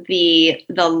dynamic. The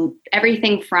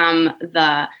everything from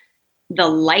the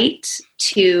light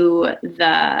to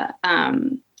the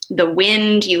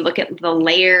wind. You look at the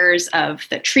layers of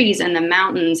the trees and the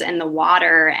mountains and the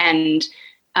water, and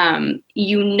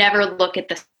you never look at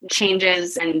the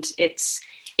changes. And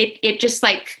it just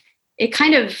like it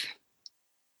kind of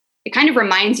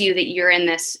reminds you that you're in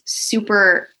this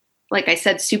super, like I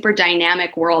said, super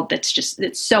dynamic world that's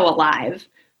so alive.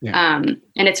 Yeah. And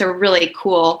it's a really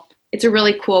cool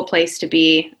place to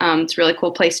be. It's a really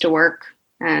cool place to work,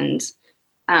 and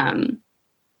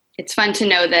it's fun to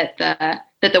know that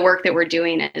the work that we're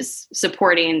doing is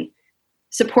supporting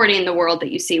the world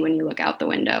that you see when you look out the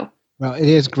window. Well, it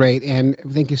is great, and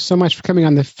thank you so much for coming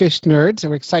on the Fish Nerds.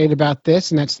 We're excited about this,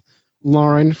 and that's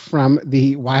Lauren from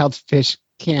the Wild Fish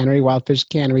Cannery,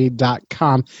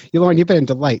 wildfishcannery.com. Lauren, you've been a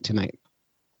delight tonight.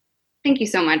 Thank you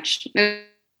so much.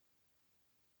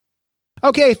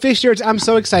 Okay, Fish Nerds, I'm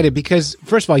so excited because,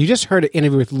 first of all, you just heard an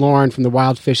interview with Lauren from the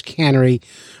Wild Fish Cannery,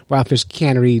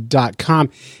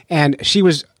 wildfishcannery.com, and she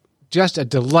was just a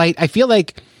delight. I feel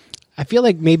like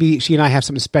maybe she and I have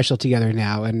something special together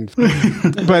now, and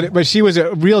but she was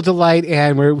a real delight,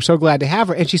 and we're so glad to have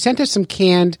her. And she sent us some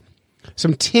tinned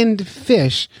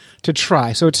fish to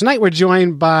try. So tonight we're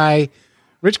joined by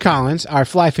Rich Collins, our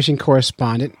fly fishing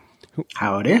correspondent.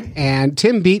 Howdy. And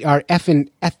Tim Beat, our effin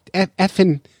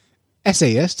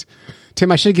essayist.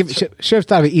 Tim, I should have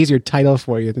thought of an easier title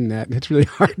for you than that. It's really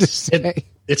hard to say.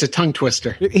 It's a tongue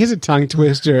twister. It is a tongue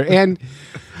twister. And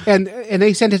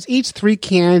they sent us each 3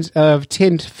 cans of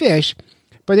tinned fish,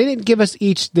 but they didn't give us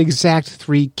each the exact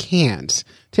 3 cans.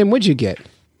 Tim, what'd you get?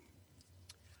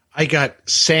 I got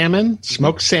salmon,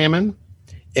 smoked salmon,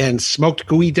 and smoked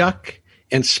gooey duck,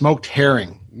 and smoked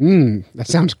herring. That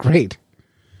sounds great.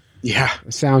 Yeah.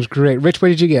 That sounds great. Rich, what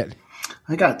did you get?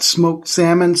 I got smoked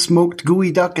salmon, smoked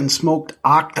gooey duck, and smoked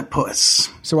octopus.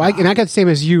 So I got the same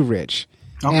as you, Rich.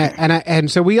 Okay. And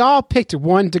so we all picked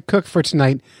one to cook for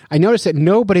tonight. I noticed that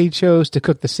nobody chose to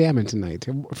cook the salmon tonight.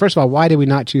 First of all, why did we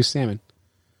not choose salmon?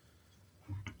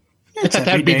 It's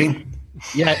every day.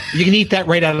 Yeah, you can eat that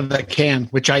right out of the can,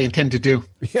 which I intend to do.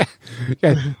 Yeah.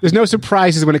 There's no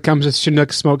surprises when it comes to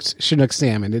Chinook smoked Chinook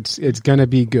salmon. It's gonna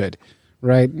be good,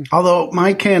 right? Although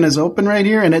my can is open right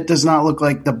here, and it does not look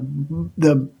like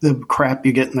the crap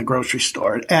you get in the grocery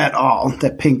store at all.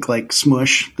 That pink like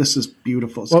smush. This is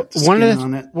beautiful. It's got the one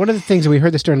skin of the things that we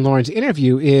heard this during Lauren's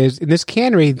interview is in this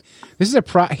cannery, this is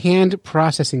a hand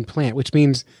processing plant, which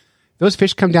means those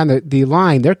fish come down the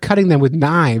line. They're cutting them with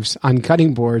knives on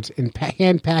cutting boards and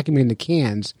hand packing them into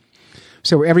cans.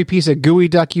 So every piece of gooey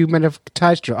duck you might have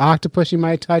touched, or octopus you might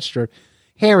have touched, or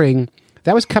herring,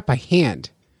 that was cut by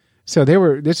hand. So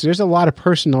there's a lot of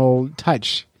personal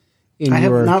touch in I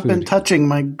have your not food. been touching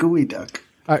my gooey duck.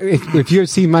 If you had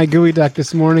seen my gooey duck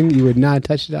this morning, you would not have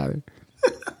touched it either.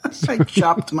 I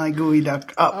chopped my gooey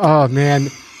duck up. Oh man,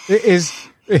 the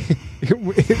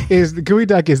gooey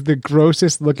duck is the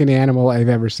grossest looking animal I've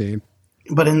ever seen.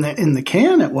 But in the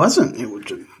can, it wasn't. It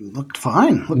looked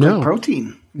fine. Looked like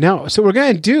protein. No. So what we're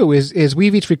going to do is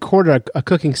we've each recorded a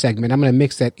cooking segment. I'm going to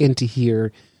mix that into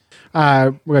here.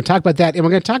 We're going to talk about that, and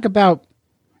we're going to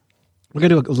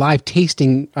do a live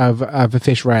tasting of a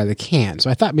fish right out of the can. So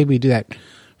I thought maybe we'd do that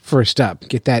first up.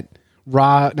 Get that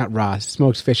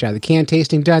smoked fish out of the can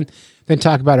tasting done, then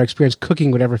talk about our experience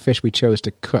cooking whatever fish we chose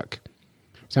to cook.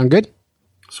 Sound good?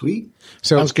 Sweet.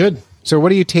 Sounds good. So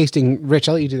what are you tasting, Rich?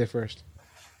 I'll let you do that first.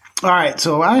 All right,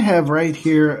 so I have right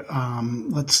here,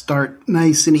 let's start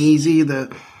nice and easy,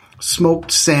 the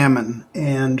smoked salmon.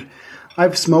 And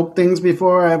I've smoked things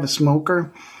before. I have a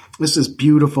smoker. This is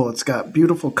beautiful. It's got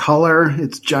beautiful color.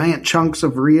 It's giant chunks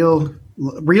of real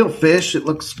fish. It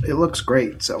looks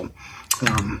great. So,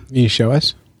 can you show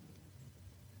us?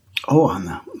 Oh, on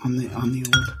the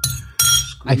old.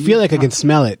 I feel like I can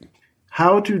smell it.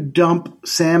 How to dump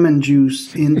salmon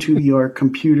juice into your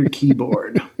computer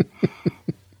keyboard.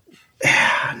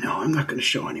 No, I'm not going to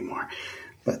show anymore.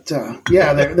 But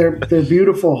yeah, they're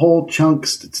beautiful whole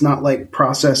chunks. It's not like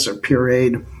processed or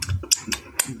pureed.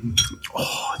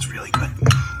 Oh, it's really good.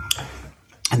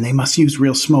 And they must use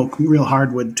real smoke, real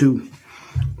hardwood too,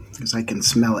 because I can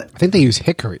smell it. I think they use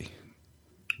hickory.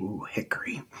 Ooh,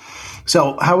 hickory.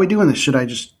 So how are we doing this? Should I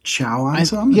just chow on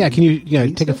some? Yeah, can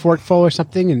you take a forkful or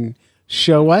something and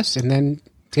show us, and then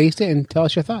taste it and tell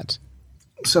us your thoughts?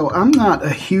 So I'm not a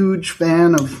huge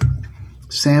fan of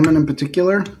salmon in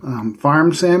particular,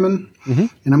 farmed salmon. Mm-hmm.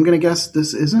 And I'm going to guess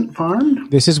this isn't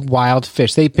farmed? This is wild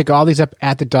fish. They pick all these up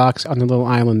at the docks on the little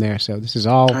island there. So this is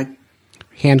all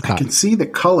hand caught. I can see the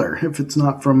color if it's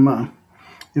not from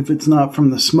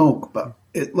the smoke, but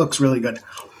it looks really good.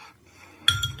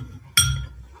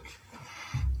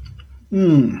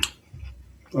 It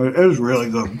is really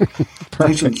good.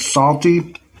 Nice and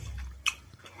salty.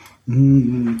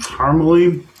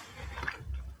 Caramely.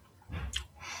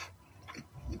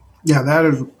 Yeah,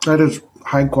 that is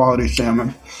high quality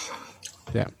salmon.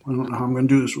 Yeah, I don't know how I'm going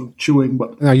to do this with chewing,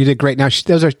 but no, you did great. Now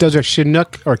those are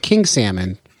Chinook or king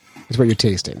salmon, is what you're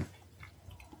tasting,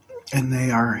 and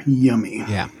they are yummy.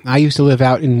 Yeah, I used to live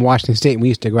out in Washington State, and we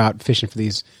used to go out fishing for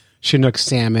these Chinook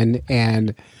salmon,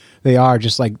 and they are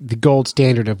just like the gold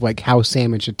standard of like how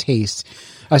salmon should taste.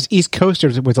 Us East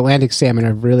Coasters with Atlantic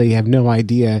salmon really have no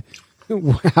idea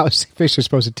how fish are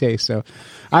supposed to taste. So,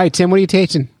 all right, Tim, what are you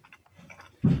tasting?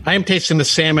 I am tasting the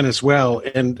salmon as well.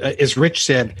 And as Rich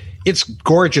said, it's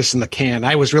gorgeous in the can.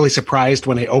 I was really surprised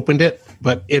when I opened it,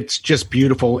 but it's just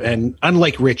beautiful. And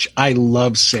unlike Rich, I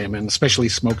love salmon, especially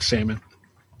smoked salmon.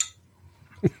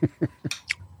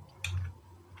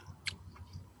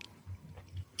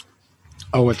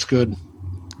 Oh, it's good.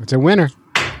 It's a winner.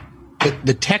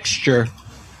 The texture,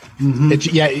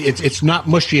 it's not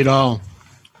mushy at all.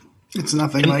 It's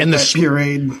nothing like that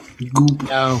pureed goop.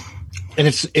 No. And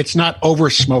it's not over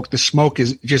smoked. The smoke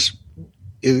is just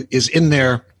is in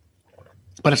there,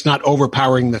 but it's not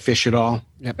overpowering the fish at all.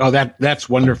 Yep. Oh, that's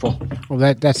wonderful. Well,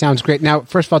 that sounds great. Now,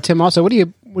 first of all, Tim, also, what are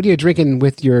you drinking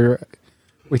with your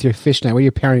fish now? What are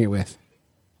you pairing it with?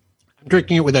 I'm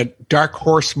drinking it with a Dark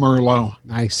Horse Merlot.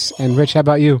 Nice. And Rich, how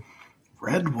about you?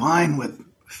 Red wine with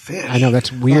fish. I know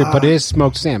that's weird, but it is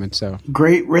smoked salmon. So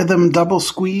Great Rhythm Double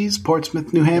Squeeze,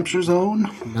 Portsmouth, New Hampshire's own.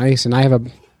 Nice. And I have a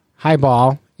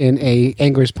highball in a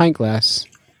Angler's pint glass.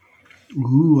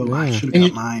 Ooh, I should have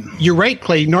got mine. You're right,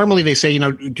 Clay. Normally they say,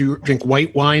 do you drink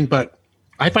white wine? But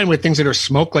I find with things that are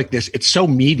smoked like this, it's so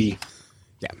meaty.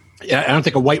 Yeah, I don't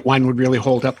think a white wine would really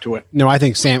hold up to it. No, I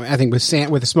think with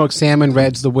the smoked salmon,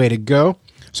 red's the way to go.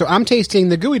 So I'm tasting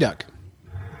the gooey duck.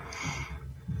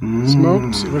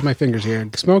 Smoked. Where's my fingers here?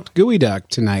 Smoked gooey duck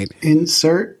tonight.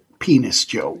 Insert penis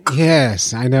joke.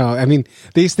 Yes, I know. I mean,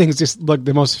 these things just look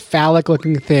the most phallic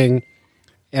looking thing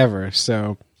ever.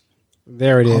 So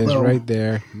There it is, Although, right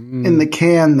there. In the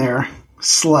can there,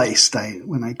 sliced.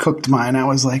 When I cooked mine, I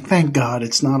was like, thank God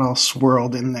it's not all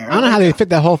swirled in there. I don't know how they fit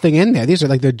that whole thing in there. These are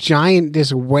like the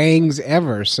giantest wangs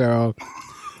ever. So,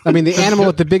 I mean, the animal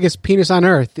with the biggest penis on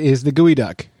earth is the gooey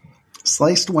duck.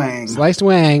 Sliced wang. Sliced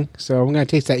wang. So I'm going to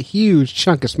taste that huge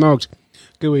chunk of smoked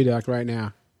gooey duck right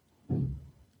now.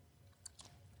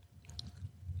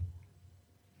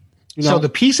 So the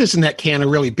pieces in that can are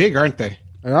really big, aren't they?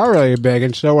 They are really big,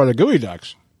 and so are the gooey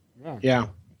ducks. Yeah.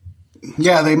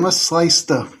 Yeah, they must slice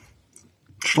the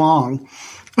schlong.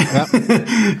 Yep.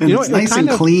 And it's nice and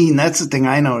clean. That's the thing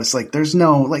I noticed. Like, there's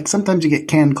no, like, sometimes you get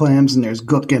canned clams and there's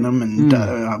gook in them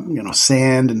and,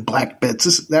 sand and black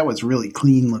bits. That was really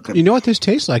clean looking. You know what this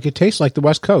tastes like? It tastes like the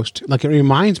West Coast. Like, it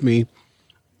reminds me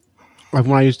of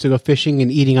when I used to go fishing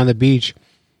and eating on the beach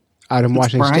out in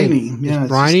Washington briny. State. Yeah, it's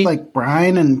briny. Just like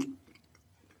brine and...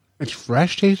 It's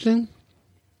fresh tasting.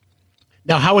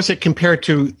 Now, how is it compared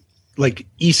to, like,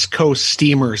 East Coast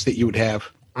steamers that you would have?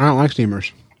 I don't like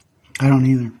steamers. I don't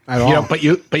either. At all. But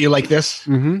you like this?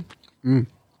 Mm-hmm. Mm.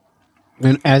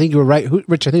 And I think you were right,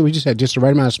 Rich. I think we just had just the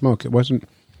right amount of smoke.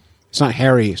 It's not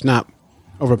hairy. It's not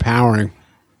overpowering.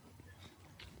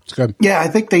 It's good. Yeah, I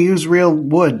think they use real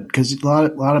wood because a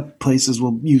lot of places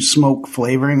will use smoke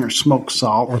flavoring or smoke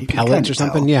salt or pellets or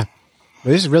something. Yeah,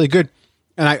 but this is really good.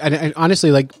 And I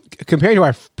honestly, like, compared to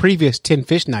our previous 10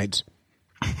 fish nights.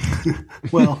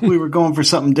 Well, we were going for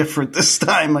something different this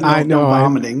time. I know. No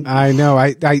vomiting. I know.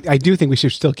 I do think we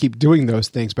should still keep doing those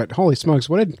things. But holy smokes,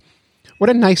 what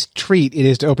a nice treat it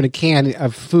is to open a can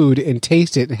of food and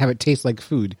taste it and have it taste like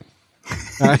food.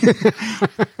 Yeah,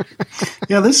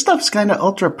 this stuff's kind of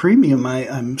ultra premium.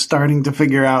 I'm starting to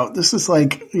figure out. This is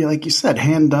like you said,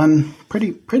 hand done,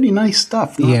 pretty nice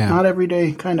stuff. Not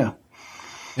everyday kind of.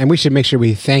 And we should make sure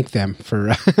we thank them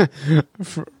for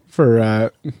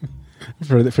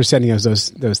sending us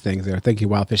those things there. Thank you,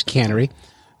 Wildfish Cannery.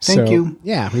 Thank you.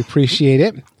 Yeah, we appreciate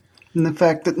it. And the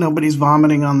fact that nobody's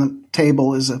vomiting on the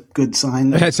table is a good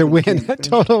sign. That's a win, a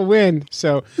total win.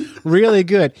 So really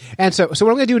good. And so what I'm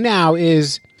going to do now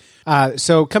is,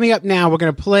 so coming up now, we're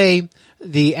going to play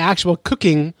the actual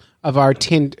cooking of our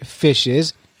tinned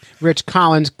fishes. Rich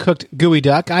Collins cooked gooey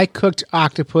duck. I cooked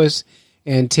octopus,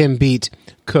 and Tim Beat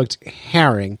cooked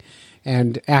herring.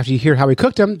 And after you hear how we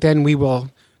cooked them, then we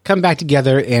will come back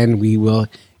together and we will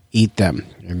eat them.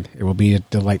 And it will be a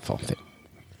delightful thing.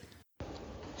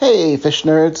 Hey, fish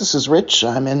nerds, this is Rich.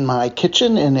 I'm in my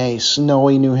kitchen in a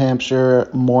snowy New Hampshire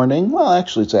morning. Well,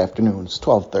 actually, it's afternoon. It's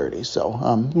 12:30, so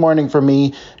morning for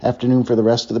me, afternoon for the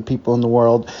rest of the people in the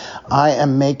world. I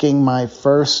am making my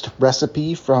first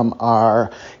recipe from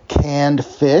our canned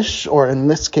fish, or in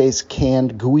this case,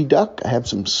 canned gooey duck. I have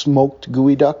some smoked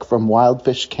gooey duck from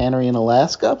Wildfish Cannery in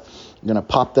Alaska. I'm going to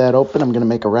pop that open. I'm going to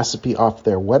make a recipe off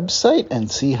their website and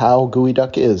see how gooey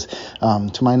duck is.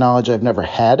 To my knowledge, I've never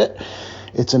had it.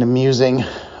 It's an amusing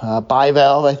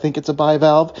bivalve. I think it's a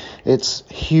bivalve. It's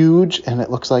huge, and it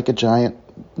looks like a giant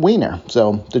wiener.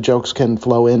 So the jokes can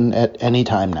flow in at any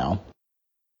time now.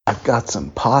 I've got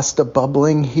some pasta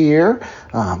bubbling here.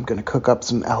 I'm going to cook up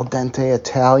some al dente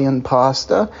Italian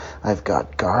pasta. I've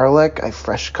got garlic. I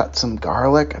fresh cut some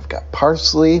garlic. I've got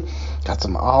parsley. Got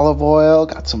some olive oil.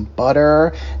 Got some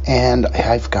butter. And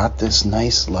I've got this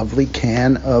nice, lovely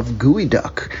can of gooey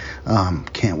duck.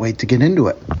 Can't wait to get into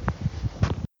it.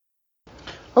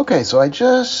 Okay, so I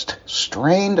just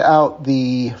strained out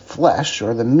the flesh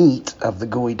or the meat of the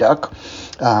gooey duck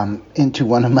into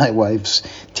one of my wife's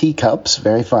teacups,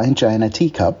 very fine china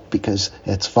teacup, because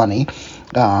it's funny.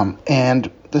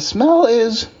 And the smell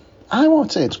is, I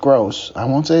won't say it's gross. I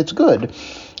won't say it's good.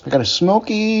 I got a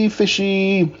smoky,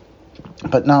 fishy,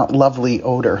 but not lovely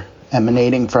odor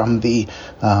emanating from the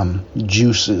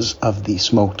juices of the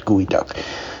smoked gooey duck.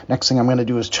 Next thing I'm going to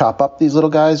do is chop up these little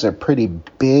guys. They're pretty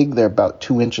big. They're about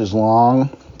 2 inches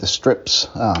long, the strips.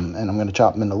 And I'm going to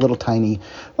chop them into little tiny,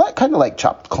 kind of like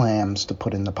chopped clams to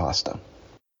put in the pasta.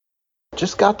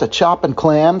 Just got to chopping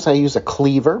clams. I use a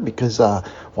cleaver because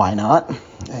why not?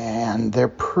 And they're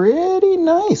pretty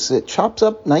nice. It chops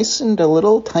up nice into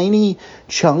little tiny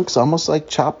chunks, almost like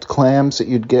chopped clams that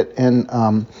you'd get in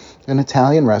an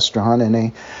Italian restaurant in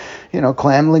a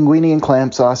clam linguine and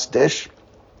clam sauce dish.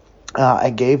 I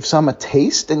gave some a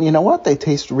taste, and you know what? They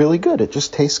taste really good. It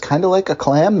just tastes kind of like a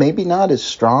clam, maybe not as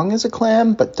strong as a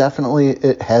clam, but definitely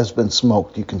it has been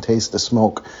smoked. You can taste the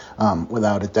smoke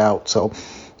without a doubt. So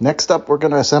next up, we're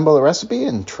going to assemble the recipe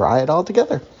and try it all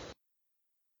together.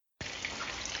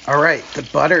 All right, the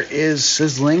butter is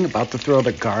sizzling, about to throw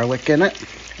the garlic in it.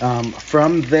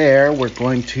 From there, we're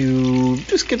going to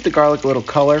just give the garlic a little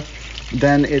color.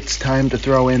 Then it's time to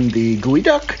throw in the gooey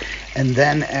duck, and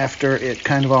then after it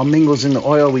kind of all mingles in the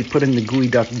oil, we put in the gooey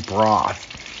duck broth.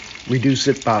 Reduce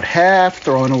it about half,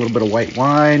 throw in a little bit of white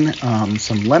wine,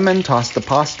 some lemon, toss the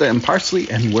pasta and parsley,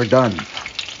 and we're done.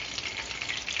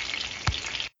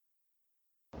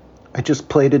 I just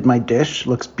plated my dish.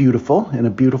 Looks beautiful in a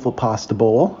beautiful pasta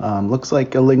bowl. Looks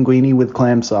like a linguine with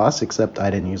clam sauce, except I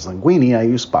didn't use linguine. I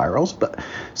used spirals, but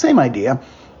same idea.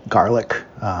 Garlic,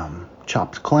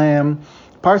 chopped clam,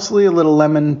 parsley, a little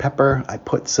lemon, pepper. I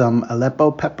put some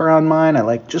Aleppo pepper on mine. I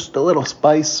like just a little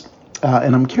spice.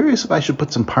 And I'm curious if I should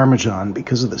put some Parmesan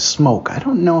because of the smoke. I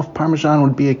don't know if Parmesan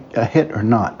would be a hit or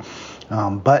not.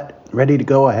 But ready to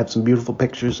go. I have some beautiful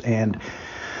pictures. And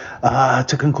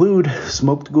to conclude,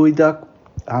 smoked gooey duck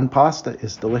on pasta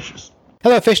is delicious.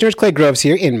 Hello, Fish Nerds. Clay Groves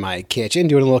here in my kitchen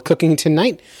doing a little cooking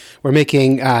tonight. We're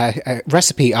making a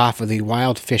recipe off of the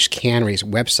Wild Fish Cannery's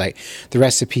website. The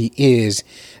recipe is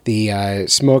the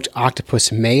smoked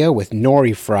octopus mayo with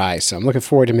nori fries. So I'm looking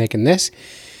forward to making this.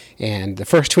 And the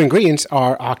first two ingredients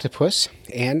are octopus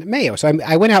and mayo. So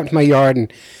I went out into my yard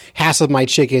and hassled my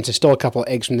chickens and stole a couple of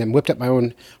eggs from them, whipped up my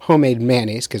own homemade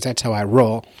mayonnaise, because that's how I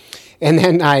roll. And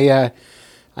then I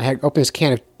had opened this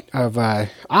can of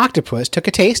octopus, took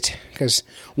a taste, because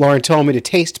Lauren told me to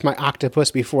taste my octopus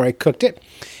before I cooked it.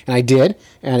 And I did,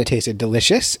 and it tasted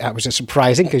delicious. That was just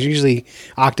surprising, because usually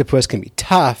octopus can be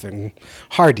tough and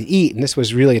hard to eat, and this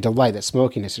was really a delight. That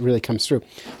smokiness really comes through.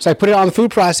 So I put it on the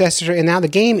food processor, and now the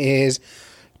game is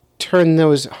turn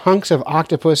those hunks of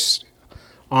octopus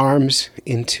arms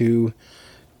into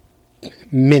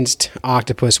minced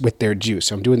octopus with their juice.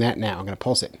 So I'm doing that now. I'm going to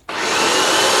pulse it.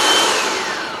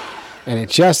 And it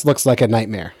just looks like a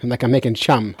nightmare, like I'm making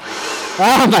chum.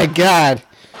 Oh my God.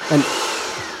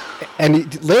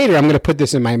 And later I'm going to put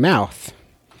this in my mouth.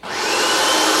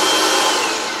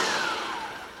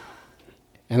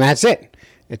 And that's it.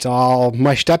 It's all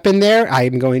mushed up in there.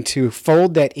 I'm going to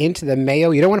fold that into the mayo.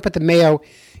 You don't want to put the mayo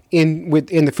in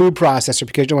the food processor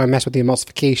because you don't want to mess with the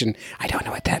emulsification. I don't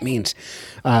know what that means.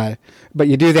 But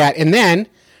you do that. And then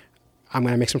I'm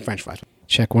going to make some French fries.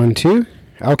 Check 1, 2.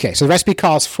 Okay, so the recipe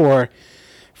calls for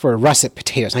russet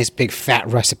potatoes, nice big fat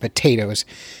russet potatoes,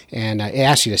 and it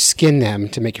asks you to skin them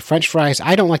to make your French fries.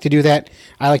 I don't like to do that.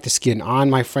 I like to skin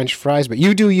on my French fries, but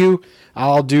you do you,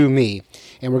 I'll do me.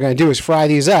 And what we're going to do is fry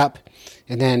these up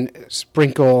and then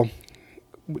sprinkle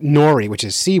nori, which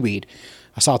is seaweed,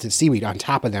 a salted seaweed on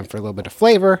top of them for a little bit of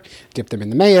flavor, dip them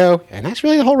in the mayo, and that's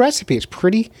really the whole recipe. It's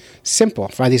pretty simple.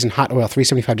 Fry these in hot oil,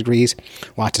 375 degrees,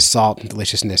 lots of salt and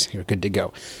deliciousness. You're good to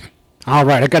go. All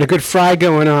right, I've got a good fry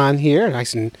going on here.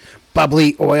 Nice and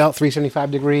bubbly oil,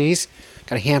 375 degrees.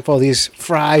 Got a handful of these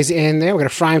fries in there. We're going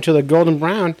to fry them till they're golden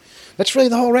brown. That's really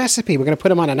the whole recipe. We're going to put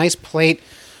them on a nice plate.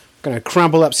 We're going to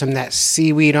crumble up some of that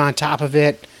seaweed on top of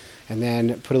it, and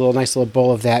then put a nice little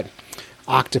bowl of that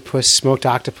smoked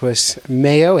octopus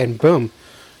mayo, and boom,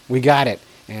 we got it.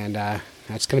 And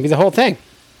that's going to be the whole thing.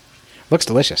 Looks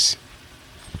delicious.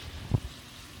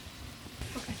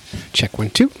 Okay. Check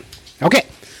 1, 2. Okay.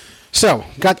 So,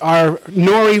 got our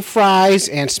nori fries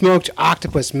and smoked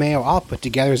octopus mayo all put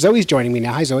together. Zoe's joining me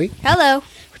now. Hi, Zoe. Hello.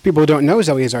 For people who don't know,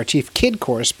 Zoe is our chief kid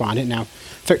correspondent, now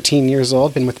 13 years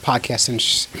old, been with the podcast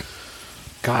since,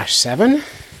 7?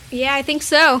 Yeah, I think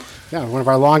so. Yeah, one of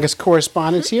our longest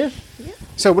correspondents here. Yeah.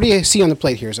 So, what do you see on the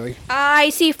plate here, Zoe? I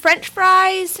see French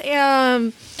fries,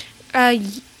 that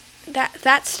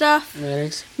stuff.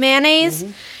 Mayonnaise.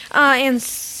 Mm-hmm. And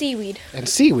seaweed.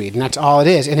 And that's all it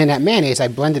is. And in that mayonnaise, I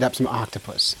blended up some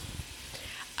octopus.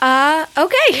 Okay.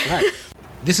 All right.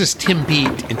 This is Tim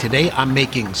Beat, and today I'm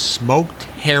making smoked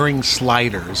herring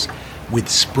sliders with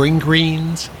spring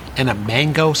greens and a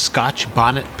mango scotch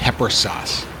bonnet pepper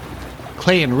sauce.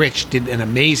 Clay and Rich did an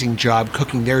amazing job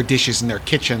cooking their dishes in their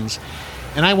kitchens,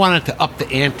 and I wanted to up the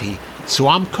ante, so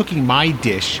I'm cooking my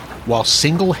dish while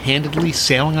single-handedly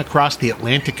sailing across the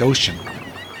Atlantic Ocean.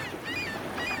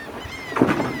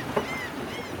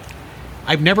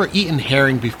 I've never eaten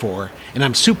herring before, and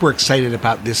I'm super excited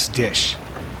about this dish.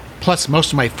 Plus,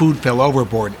 most of my food fell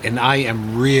overboard, and I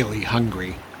am really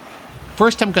hungry.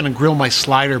 First, I'm going to grill my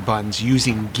slider buns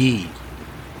using ghee.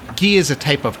 Ghee is a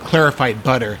type of clarified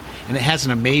butter, and it has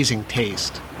an amazing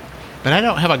taste. But I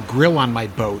don't have a grill on my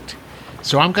boat,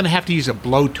 so I'm going to have to use a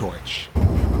blowtorch.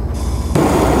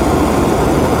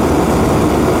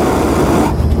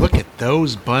 Look at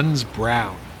those buns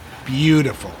brown.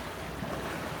 Beautiful.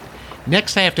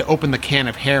 Next, I have to open the can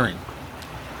of herring.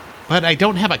 But I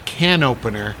don't have a can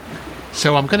opener,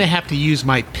 so I'm going to have to use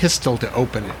my pistol to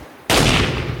open it.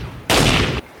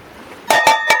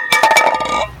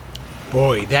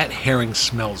 Boy, that herring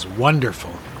smells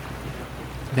wonderful.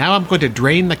 Now I'm going to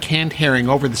drain the canned herring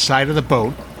over the side of the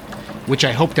boat, which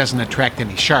I hope doesn't attract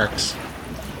any sharks.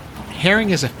 Herring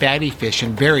is a fatty fish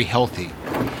and very healthy.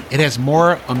 It has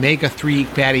more omega-3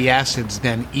 fatty acids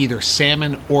than either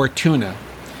salmon or tuna.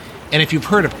 And if you've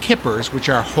heard of kippers, which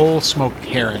are whole smoked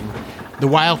herring, the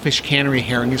Wildfish Cannery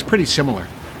herring is pretty similar.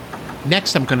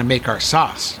 Next, I'm going to make our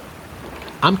sauce.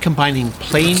 I'm combining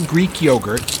plain Greek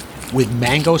yogurt with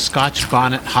mango Scotch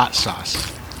bonnet hot sauce.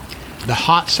 The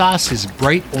hot sauce is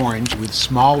bright orange with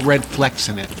small red flecks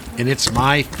in it, and it's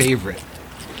my favorite.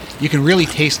 You can really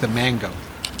taste the mango.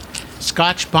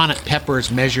 Scotch bonnet peppers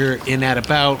measure in at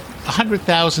about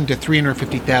 100,000 to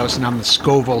 350,000 on the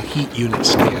Scoville heat unit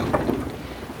scale.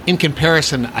 In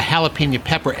comparison, a jalapeno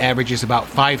pepper averages about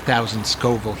 5,000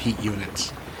 Scoville heat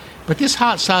units. But this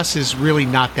hot sauce is really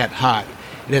not that hot.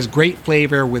 It has great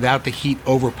flavor without the heat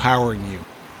overpowering you.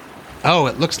 Oh,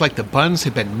 it looks like the buns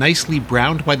have been nicely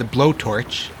browned by the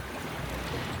blowtorch.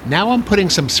 Now I'm putting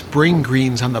some spring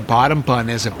greens on the bottom bun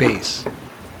as a base.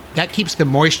 That keeps the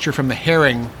moisture from the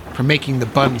herring from making the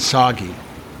bun soggy.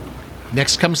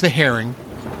 Next comes the herring,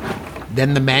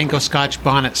 then the mango Scotch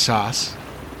bonnet sauce,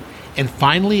 and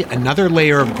finally another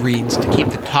layer of greens to keep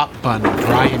the top bun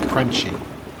dry and crunchy.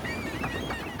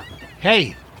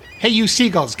 Hey, you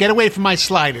seagulls, get away from my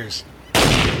sliders.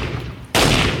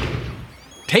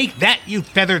 Take that, you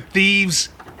feathered thieves!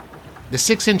 The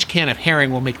 6-inch can of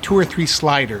herring will make 2 or 3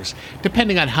 sliders,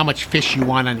 depending on how much fish you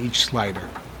want on each slider.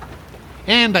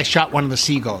 And I shot one of the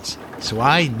seagulls, so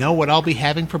I know what I'll be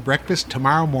having for breakfast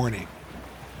tomorrow morning.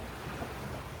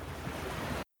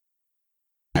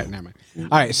 All right, never mind.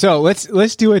 All right, so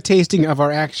let's do a tasting of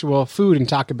our actual food and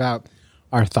talk about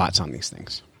our thoughts on these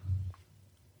things.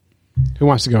 Who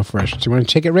wants to go first? Do you want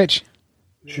to take it, Rich?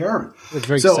 Sure.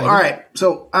 Very so, excited. all right.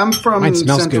 So, I'm from Mine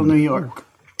smells Central good. New York,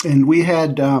 and we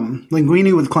had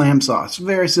linguine with clam sauce.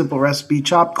 Very simple recipe: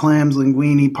 chopped clams,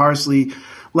 linguine, parsley,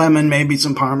 lemon, maybe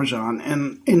some Parmesan.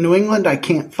 And in New England, I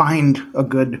can't find a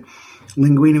good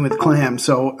linguine with clam,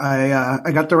 so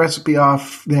I got the recipe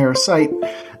off their site,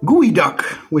 Gooey Duck,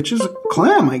 which is a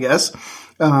clam, I guess,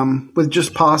 with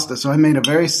just pasta. So I made a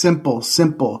very simple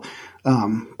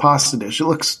pasta dish.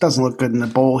 It doesn't look good in the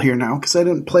bowl here now because I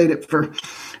didn't plate it for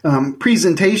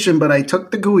presentation, but I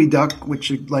took the Gooey Duck, which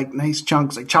is like nice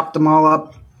chunks. I chopped them all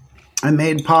up. I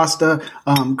made pasta,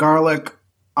 garlic,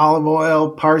 olive oil,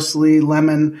 parsley,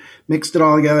 lemon, mixed it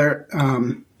all together.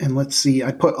 And let's see,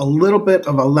 I put a little bit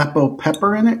of Aleppo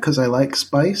pepper in it because I like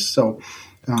spice. So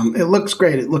it looks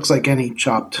great. It looks like any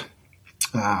chopped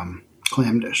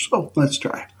clam dish. So let's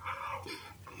try.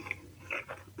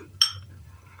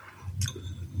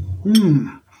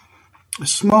 The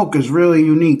smoke is really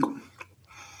unique.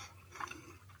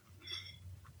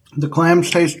 The clams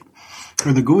taste,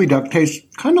 or the Gooey Duck tastes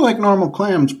kind of like normal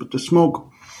clams, but the smoke,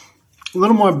 a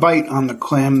little more bite on the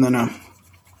clam than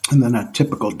a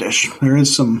typical dish. There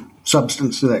is some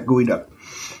substance to that Gooey Duck.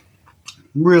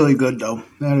 Really good, though.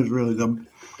 That is really good.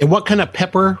 And what kind of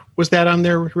pepper was that on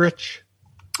there, Rich?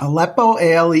 Aleppo,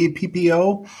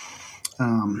 Aleppo.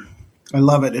 I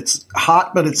love it. It's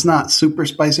hot, but it's not super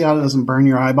spicy out. It doesn't burn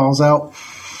your eyeballs out.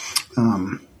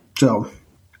 So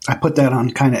I put that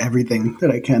on kind of everything that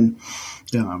I can.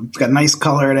 It's got nice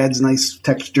color. It adds nice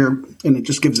texture, and it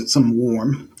just gives it some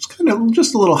warm. It's kind of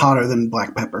just a little hotter than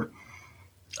black pepper.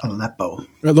 Aleppo.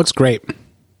 It looks great.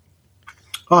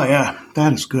 Oh, yeah.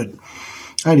 That is good.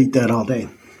 I'd eat that all day.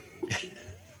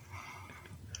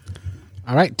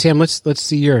 All right, Tim, let's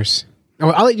see yours. Oh,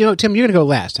 I'll let you know, Tim, you're going to go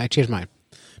last. I changed mine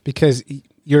because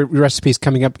your recipe's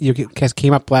coming up. You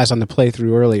came up last on the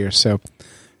playthrough earlier, so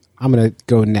I'm going to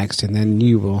go next, and then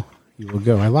you will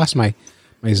go. I lost my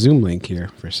Zoom link here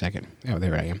for a second. Oh,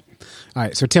 there I am. All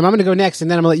right, so Tim, I'm going to go next, and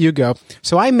then I'm going to let you go.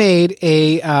 So I made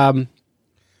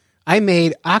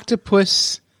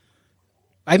octopus.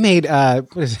 I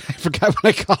forgot what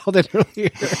I called it earlier.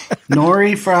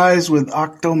 Nori fries with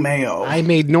octo mayo. I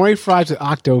made nori fries with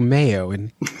octo mayo,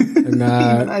 and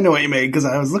I know what you made because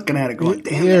I was looking at it going,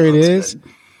 damn, here it is. good.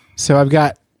 So I've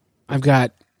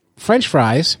got French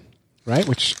fries, right?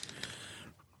 Which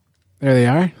there they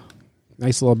are.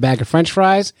 Nice little bag of French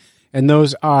fries, and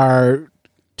those are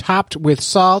topped with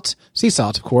salt, sea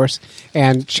salt, of course,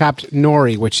 and chopped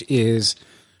nori, which is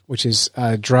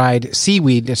dried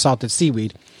seaweed, salted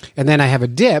seaweed. And then I have a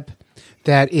dip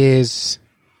that is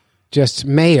just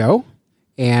mayo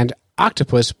and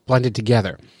octopus blended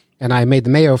together. And I made the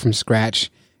mayo from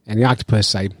scratch, and the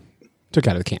octopus I took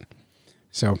out of the can.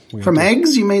 So from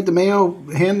eggs, you made the mayo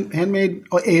handmade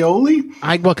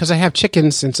aioli? Because I have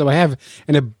chickens, and so I have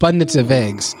an abundance of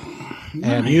eggs.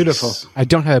 And beautiful. I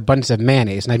don't have abundance of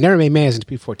mayonnaise, and I've never made mayonnaise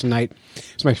before tonight.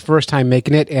 It's my first time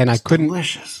making it, and I couldn't.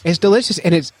 Delicious. It's delicious,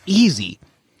 and it's easy.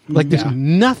 Like there's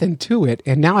nothing to it,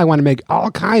 and now I want to make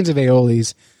all kinds of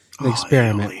aiolis and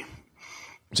experiment. Aioli.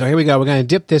 So here we go. We're going to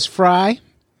dip this fry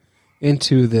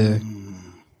into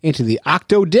the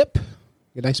octo dip.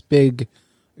 A nice big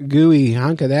gooey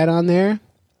hunk of that on there.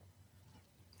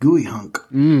 Gooey hunk.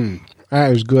 That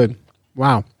was good.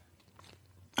 Wow.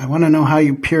 I want to know how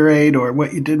you pureed or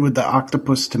what you did with the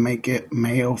octopus to make it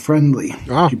mayo friendly.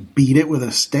 Oh. Did you beat it with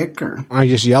a stick or? I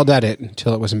just yelled at it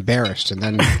until it was embarrassed, and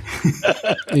then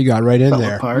you got right in Fell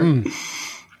there. apart.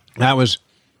 That was,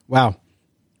 wow.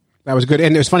 That was good.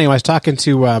 And it was funny, I was talking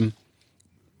to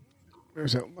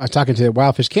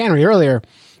Wildfish Cannery earlier.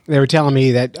 They were telling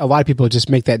me that a lot of people just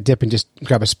make that dip and just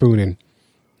grab a spoon and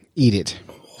eat it.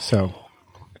 So,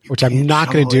 which I'm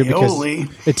not going to do because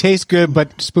Aioli. it tastes good,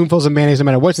 but spoonfuls of mayonnaise, no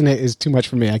matter what's in it, is too much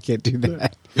for me. I can't do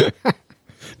that.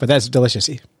 But that's delicious.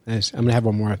 I'm going to have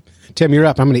one more. Tim, you're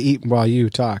up. I'm going to eat while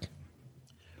you talk.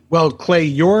 Well, Clay,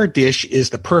 your dish is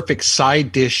the perfect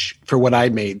side dish for what I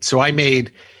made. So I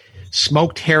made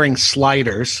smoked herring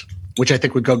sliders, which I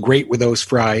think would go great with those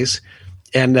fries.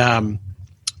 And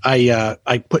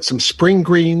I put some spring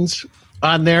greens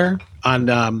on there,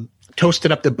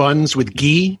 toasted up the buns with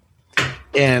ghee.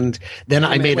 And then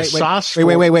I made a sauce. Wait.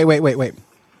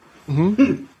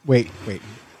 Mm-hmm. Wait.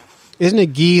 Isn't a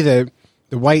ghee the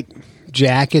white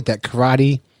jacket that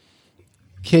karate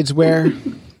kids wear?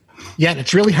 Yeah, and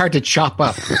it's really hard to chop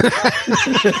up.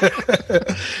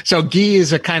 So ghee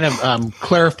is a kind of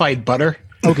clarified butter.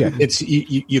 Okay, it's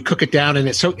you cook it down, and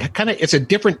it's so it's a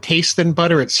different taste than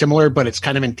butter. It's similar, but it's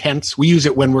kind of intense. We use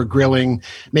it when we're grilling,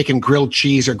 making grilled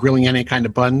cheese or grilling any kind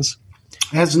of buns.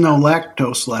 It has no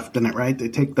lactose left in it, right? They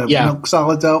take the milk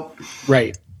solids out.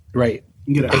 Right. You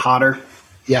get it hotter.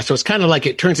 Yeah, so it's kind of like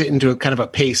it turns it into a kind of a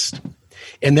paste.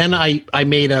 And then I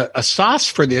made a sauce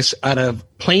for this out of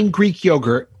plain Greek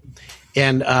yogurt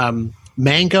and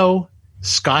mango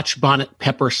Scotch bonnet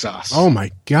pepper sauce. Oh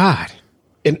my God.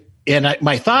 And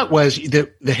my thought was the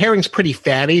herring's pretty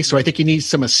fatty, so I think you need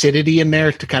some acidity in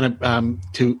there to kind of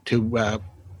to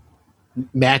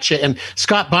match it. And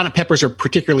Scotch bonnet peppers are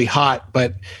particularly hot,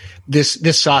 but this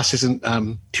sauce isn't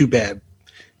too bad.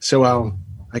 So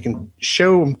I can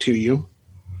show them to you.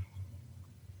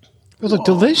 Those look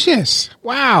delicious.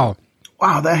 Wow,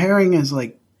 that herring is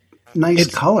like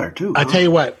nice color too. I'll tell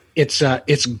you what,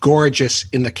 it's gorgeous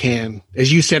in the can.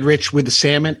 As you said, Rich, with the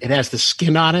salmon, it has the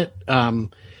skin on it.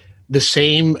 The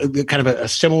same kind of a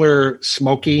similar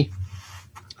smoky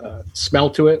smell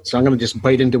to it. So I'm going to just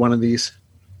bite into one of these.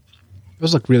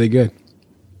 Those look really good.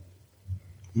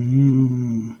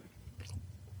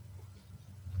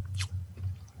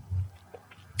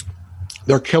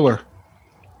 They're killer.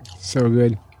 So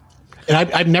good.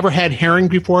 And I've never had herring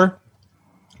before.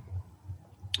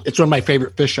 It's one of my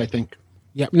favorite fish, I think.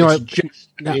 Yeah, no, it's just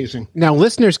amazing. Now,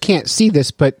 listeners can't see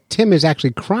this, but Tim is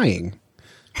actually crying.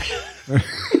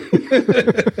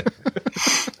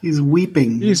 He's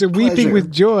weeping. He's weeping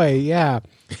with joy. Yeah.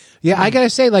 I gotta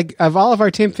say, like, of all of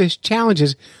our Tim Fish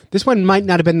challenges, this one might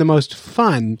not have been the most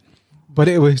fun, but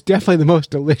it was definitely the most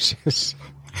delicious.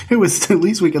 It was, at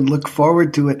least we could look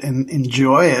forward to it and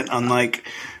enjoy it, unlike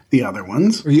the other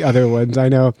ones. I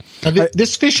know.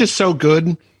 This fish is so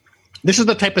good. This is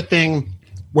the type of thing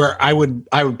where I would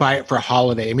buy it for a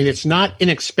holiday. I mean, it's not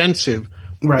inexpensive,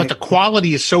 but the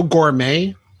quality is so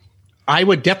gourmet. I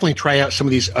would definitely try out some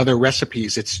of these other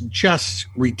recipes. It's just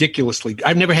ridiculously.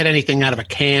 I've never had anything out of a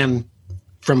can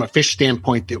from a fish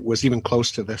standpoint that was even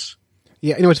close to this.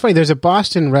 Yeah, it's funny. There's a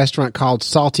Boston restaurant called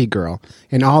Salty Girl,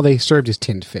 and all they served is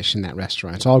tinned fish in that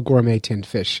restaurant. It's all gourmet tinned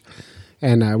fish.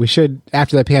 And we should,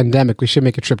 after the pandemic, we should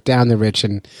make a trip down there, Rich,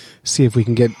 and see if we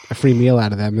can get a free meal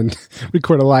out of them and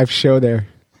record a live show there.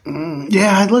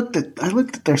 Yeah, I looked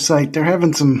at their site. They're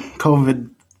having some COVID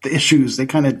issues. They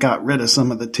kind of got rid of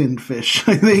some of the tinned fish,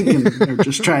 I think, and they're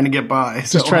just trying to get by.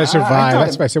 Just trying to survive.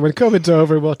 That's why I said when COVID's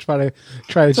over, we'll try to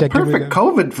it's check in with them. Perfect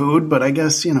COVID food, but I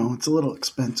guess it's a little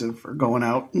expensive for going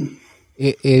out.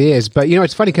 It is, but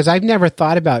it's funny because I've never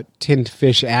thought about tinned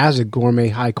fish as a gourmet,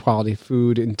 high quality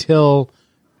food until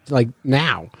like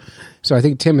now. So I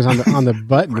think Tim is on the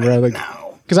button where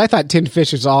because I thought tinned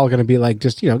fish is all going to be like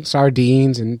just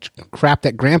sardines and crap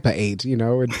that Grandpa ate.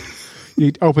 And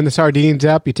you open the sardines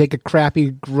up, you take a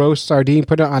crappy, gross sardine,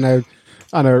 put it on a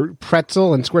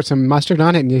pretzel, and squirt some mustard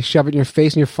on it, and you shove it in your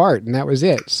face and you fart, and that was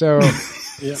it. So.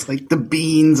 It's like the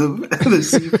beans of the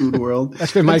seafood world.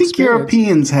 That's been my experience.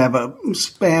 Europeans have a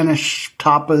Spanish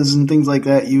tapas and things like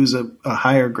that use a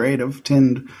higher grade of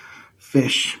tinned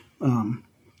fish.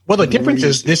 Well, Well, the difference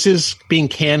is this is being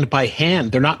canned by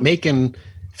hand. They're not making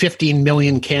 15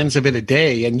 million cans of it a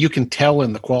day, and you can tell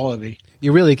in the quality.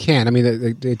 You really can. I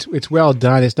mean, it's well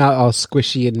done. It's not all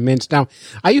squishy and minced. Now,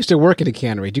 I used to work at a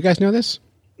cannery. Do you guys know this?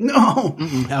 No.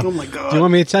 Oh, my God. Do you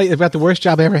want me to tell you about the worst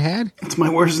job I ever had? It's my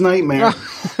worst nightmare.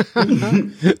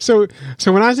 So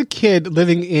when I was a kid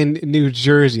living in New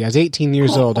Jersey, I was 18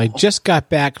 years old. I just got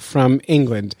back from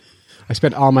England. I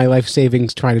spent all my life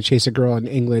savings trying to chase a girl in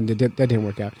England. That didn't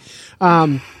work out.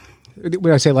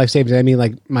 When I say life savings, I mean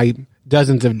like my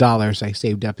dozens of dollars I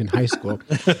saved up in high school.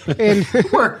 And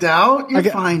it worked out. You're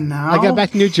fine now. I got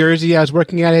back to New Jersey. I was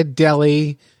working at a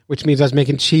deli, which means I was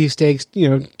making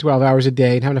cheesesteaks, 12 hours a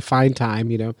day and having a fine time,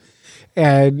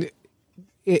 And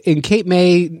in Cape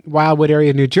May, Wildwood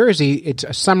area of New Jersey, it's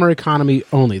a summer economy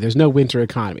only. There's no winter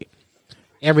economy.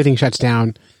 Everything shuts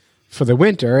down for the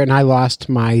winter, and I lost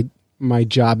my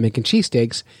job making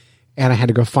cheesesteaks, and I had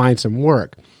to go find some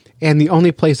work. And the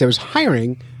only place that was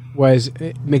hiring was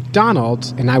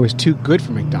McDonald's, and I was too good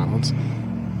for McDonald's.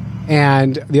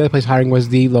 And the other place hiring was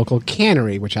the local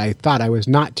cannery, which I thought I was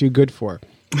not too good for.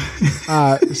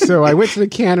 So I went to the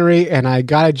cannery, and I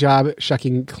got a job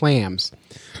shucking clams.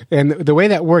 And the way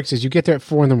that works is you get there at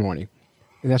 4 a.m, and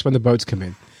that's when the boats come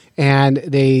in. And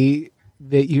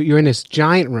you're in this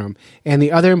giant room, and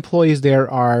the other employees there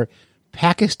are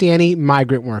Pakistani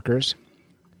migrant workers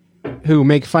who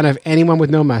make fun of anyone with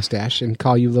no mustache and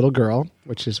call you little girl,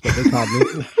 which is what they called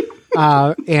me,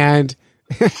 and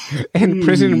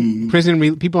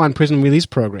prison people on prison release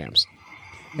programs,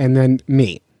 and then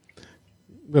me,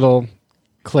 little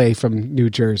Clay from New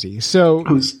Jersey. So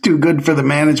I was too good for the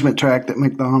management track at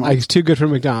McDonald's. I was too good for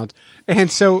McDonald's, and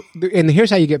here's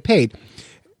how you get paid.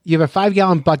 You have a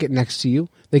 5-gallon bucket next to you.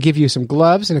 They give you some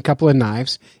gloves and a couple of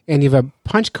knives, and you have a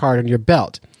punch card on your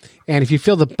belt. And if you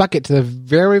fill the bucket to the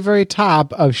very, very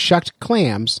top of shucked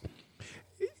clams,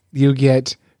 you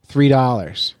get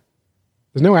 $3.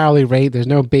 There's no hourly rate. There's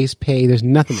no base pay. There's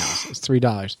nothing else. It's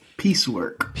 $3.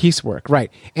 Piecework,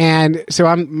 right. And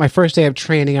so my first day of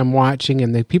training, I'm watching,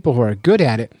 and the people who are good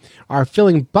at it are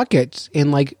filling buckets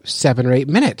in like 7 or 8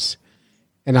 minutes.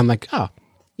 And I'm like, oh,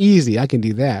 easy. I can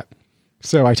do that.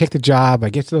 So I take the job.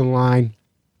 I get to the line.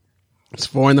 It's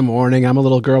 4 a.m. I'm a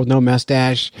little girl with no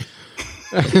mustache.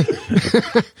 And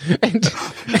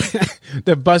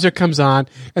the buzzer comes on,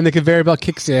 and the conveyor belt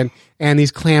kicks in, and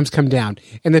these clams come down.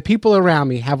 And the people around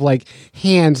me have like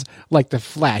hands like the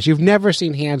Flash. You've never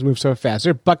seen hands move so fast.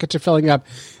 Their buckets are filling up,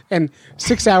 and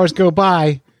 6 hours go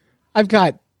by. I've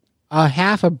got a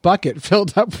half a bucket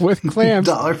filled up with clams.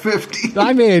 $1.50.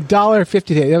 I made $1.50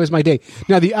 today. That was my day.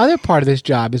 Now, the other part of this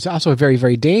job is also a very,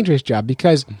 very dangerous job,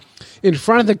 because in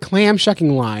front of the clam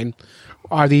shucking line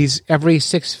are these, every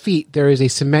 6 feet, there is a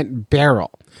cement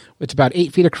barrel. It's about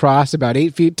 8 feet across, about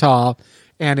 8 feet tall,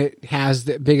 and it has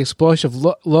the big explosives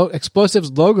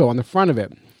logo on the front of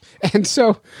it. And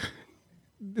so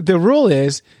the rule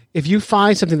is, if you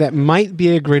find something that might be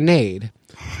a grenade,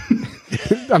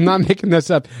 I'm not making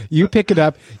this up. You pick it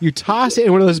up, you toss it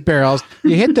in one of those barrels,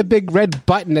 you hit the big red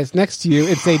button that's next to you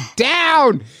and say,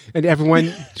 down! And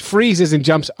everyone freezes and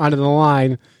jumps onto the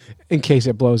line in case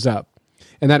it blows up.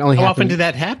 And that only How happened. often did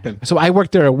that happen? So I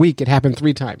worked there a week. It happened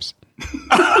 3 times.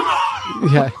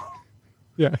 Yeah.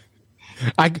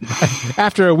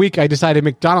 After a week, I decided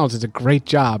McDonald's is a great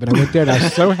job, and I went there, and I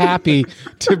was so happy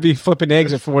to be flipping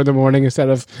eggs at 4 a.m. instead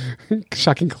of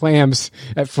shucking clams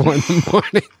at 4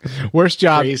 a.m. Worst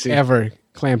job ever,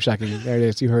 clam shucking. There it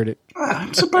is. You heard it.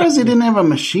 I'm surprised they didn't have a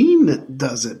machine that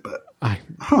does it, but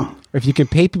if you can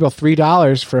pay people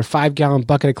 $3 for a 5-gallon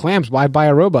bucket of clams, why buy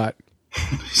a robot?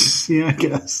 Yeah, I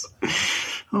guess.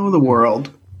 Oh, the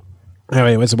world.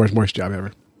 Anyway, it was the worst job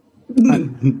ever.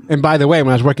 And by the way,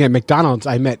 when I was working at McDonald's,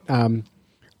 I met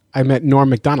Norm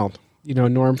Macdonald. You know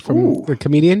Norm from the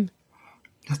comedian?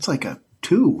 That's like a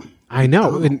 2. I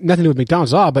know. Nothing to do with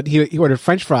McDonald's at all, but he ordered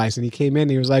French fries, and he came in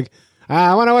and he was like,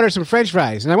 I want to order some French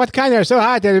fries. And I what kind that are so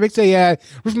hot that it makes the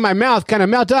roof of my mouth kind of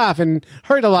melt off and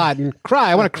hurt a lot and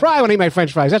cry. I want to cry when I eat my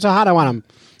French fries. That's how hot I want them.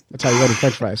 That's how he ordered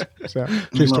French fries. So,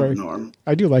 true story. Norm.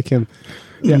 I do like him.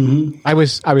 Yeah, I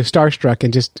was starstruck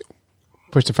and just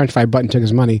pushed the French fry button, took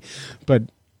his money, but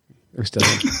it was still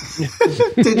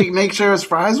good. Did you make sure his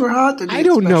fries were hot? I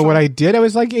don't know what I did. I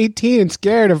was like 18 and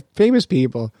scared of famous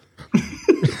people.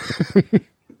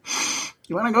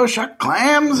 You want to go shuck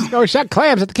clams? Go shuck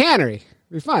clams at the cannery.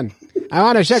 It'll be fun. I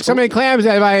want to shuck so many clams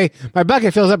that my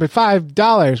bucket fills up at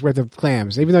 $5 worth of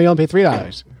clams, even though you only pay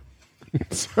 $3.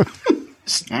 So,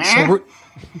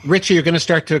 Richie, you're going to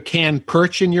start to can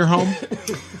perch in your home?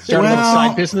 Start a little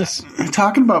side business.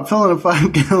 Talking about filling a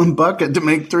 5-gallon bucket to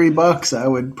make $3, I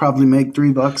would probably make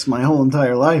 $3 my whole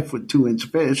entire life with 2-inch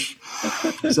fish.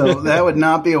 So that would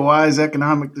not be a wise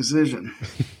economic decision.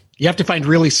 You have to find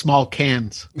really small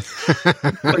cans.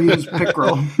 Or use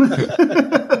pickerel.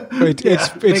 Make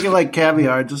it like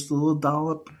caviar, just a little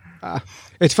dollop.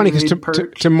 It's funny because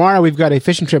tomorrow we've got a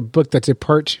fishing trip booked that's a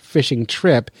perch fishing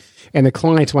trip, and the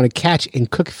clients want to catch and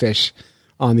cook fish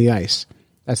on the ice.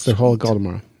 That's their whole goal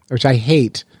tomorrow, which I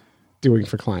hate doing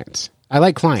for clients. I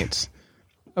like clients,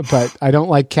 but I don't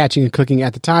like catching and cooking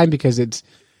at the time because it's,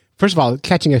 first of all,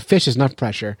 catching a fish is enough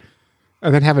pressure.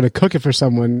 And then having to cook it for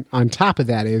someone on top of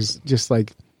that is just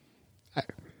like,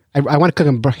 I want to cook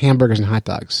them hamburgers and hot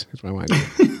dogs. That's what I want to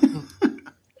do.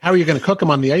 How are you going to cook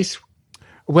them on the ice?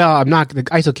 Well, I'm not. The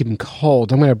ice will keep them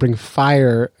cold. I'm going to bring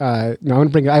fire. I have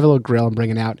a little grill. I'm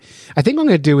bringing out. I think what I'm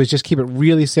going to do is just keep it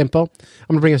really simple. I'm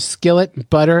going to bring a skillet,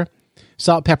 butter,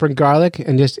 salt, pepper, and garlic,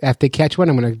 and just after they catch one,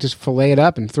 I'm going to just fillet it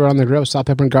up and throw it on the grill with salt,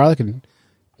 pepper, and garlic, and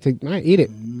all right, eat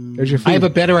it. There's your food. I have a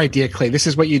better idea, Clay. This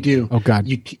is what you do. Oh God!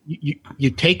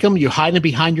 You take them, you hide them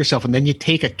behind yourself, and then you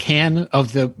take a can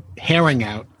of the herring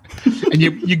out. And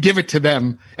you give it to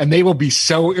them, and they will be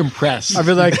so impressed. I'll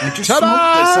be like,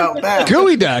 ta-da!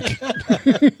 Gooey duck.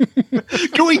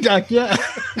 Gooey duck, yeah.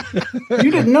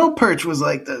 You didn't know perch was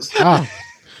like this. Oh,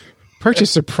 perch is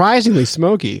surprisingly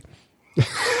smoky.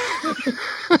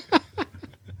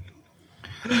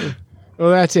 Well,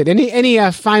 that's it.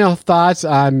 Any final thoughts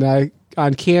on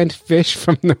canned fish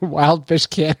from the Wild Fish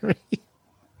Cannery?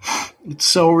 It's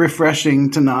so refreshing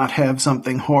to not have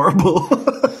something horrible,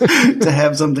 to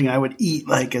have something I would eat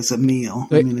like as a meal.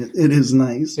 I mean, it is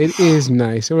nice. It is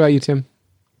nice. What about you, Tim?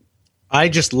 I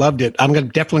just loved it. I'm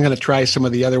definitely going to try some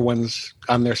of the other ones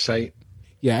on their site.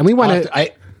 Yeah, and we want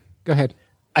to... Go ahead.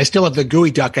 I still have the gooey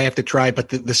duck I have to try, but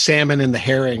the salmon and the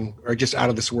herring are just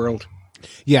out of this world.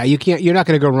 Yeah, you're not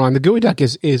going to go wrong. The gooey duck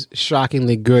is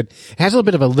shockingly good. It has a little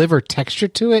bit of a liver texture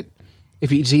to it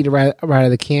if you just eat it right out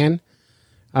of the can.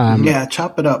 Yeah,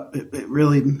 chop it up. It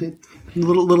really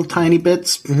little tiny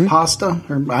bits, pasta,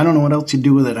 or I don't know what else you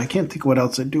do with it. I can't think what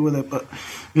else I do with it, but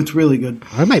it's really good.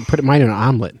 I might put mine in an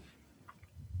omelet.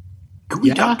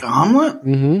 Gooey duck omelet?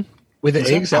 Mm-hmm. With the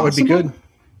eggs, that would be good.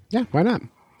 Yeah, why not?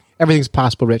 Everything's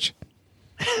possible, Rich.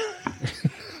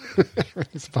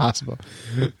 It's possible.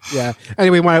 Yeah.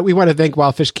 Anyway, we want to thank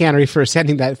Wild Fish Cannery for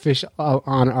sending that fish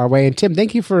on our way. And Tim,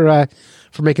 thank you for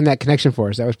making that connection for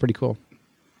us. That was pretty cool.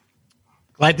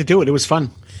 Glad to do it. It was fun.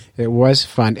 It was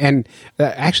fun. And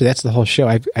actually, that's the whole show.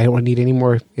 I don't need any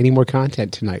more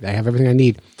content tonight. I have everything I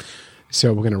need.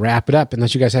 So we're going to wrap it up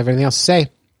unless you guys have anything else to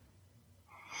say.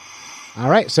 All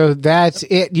right, so that's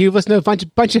it. You've listened to a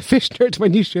bunch of fish nerds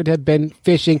when you should have been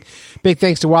fishing. Big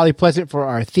thanks to Wally Pleasant for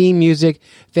our theme music.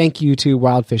 Thank you to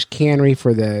Wild Fish Cannery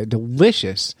for the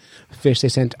delicious fish they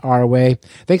sent our way.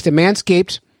 Thanks to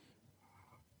Manscaped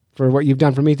for what you've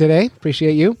done for me today.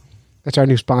 Appreciate you. That's our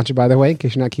new sponsor, by the way, in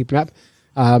case you're not keeping up.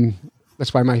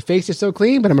 That's why my face is so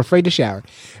clean, but I'm afraid to shower.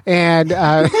 And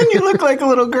you look like a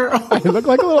little girl. I look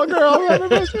like a little girl.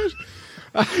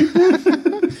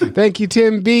 Thank you,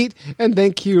 Tim Beat, and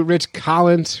thank you, Rich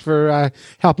Collins, for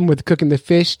helping with cooking the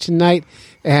fish tonight.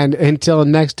 And until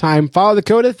next time, follow the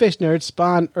code of the Fish Nerds,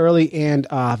 spawn early and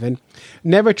often.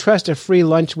 Never trust a free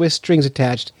lunch with strings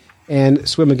attached, and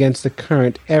swim against the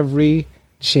current every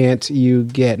chance you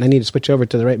get. And I need to switch over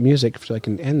to the right music so I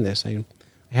can end this. I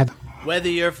have. Whether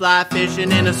you're fly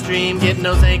fishing in a stream, getting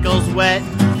those ankles wet,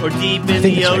 or deep in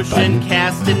the ocean,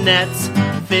 casting nets,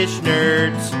 Fish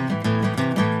Nerds.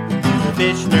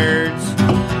 Fish Nerds.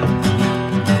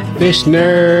 Fish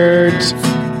Nerds.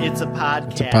 It's a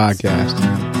podcast. It's a podcast.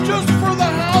 Just for the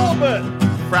halibut.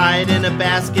 Fried in a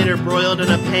basket or broiled in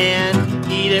a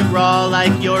pan. Eat it raw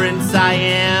like you're in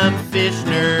Siam. Fish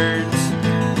Nerds.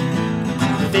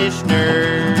 Fish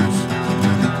Nerds.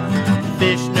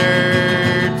 Fish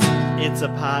Nerds. It's a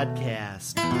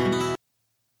podcast.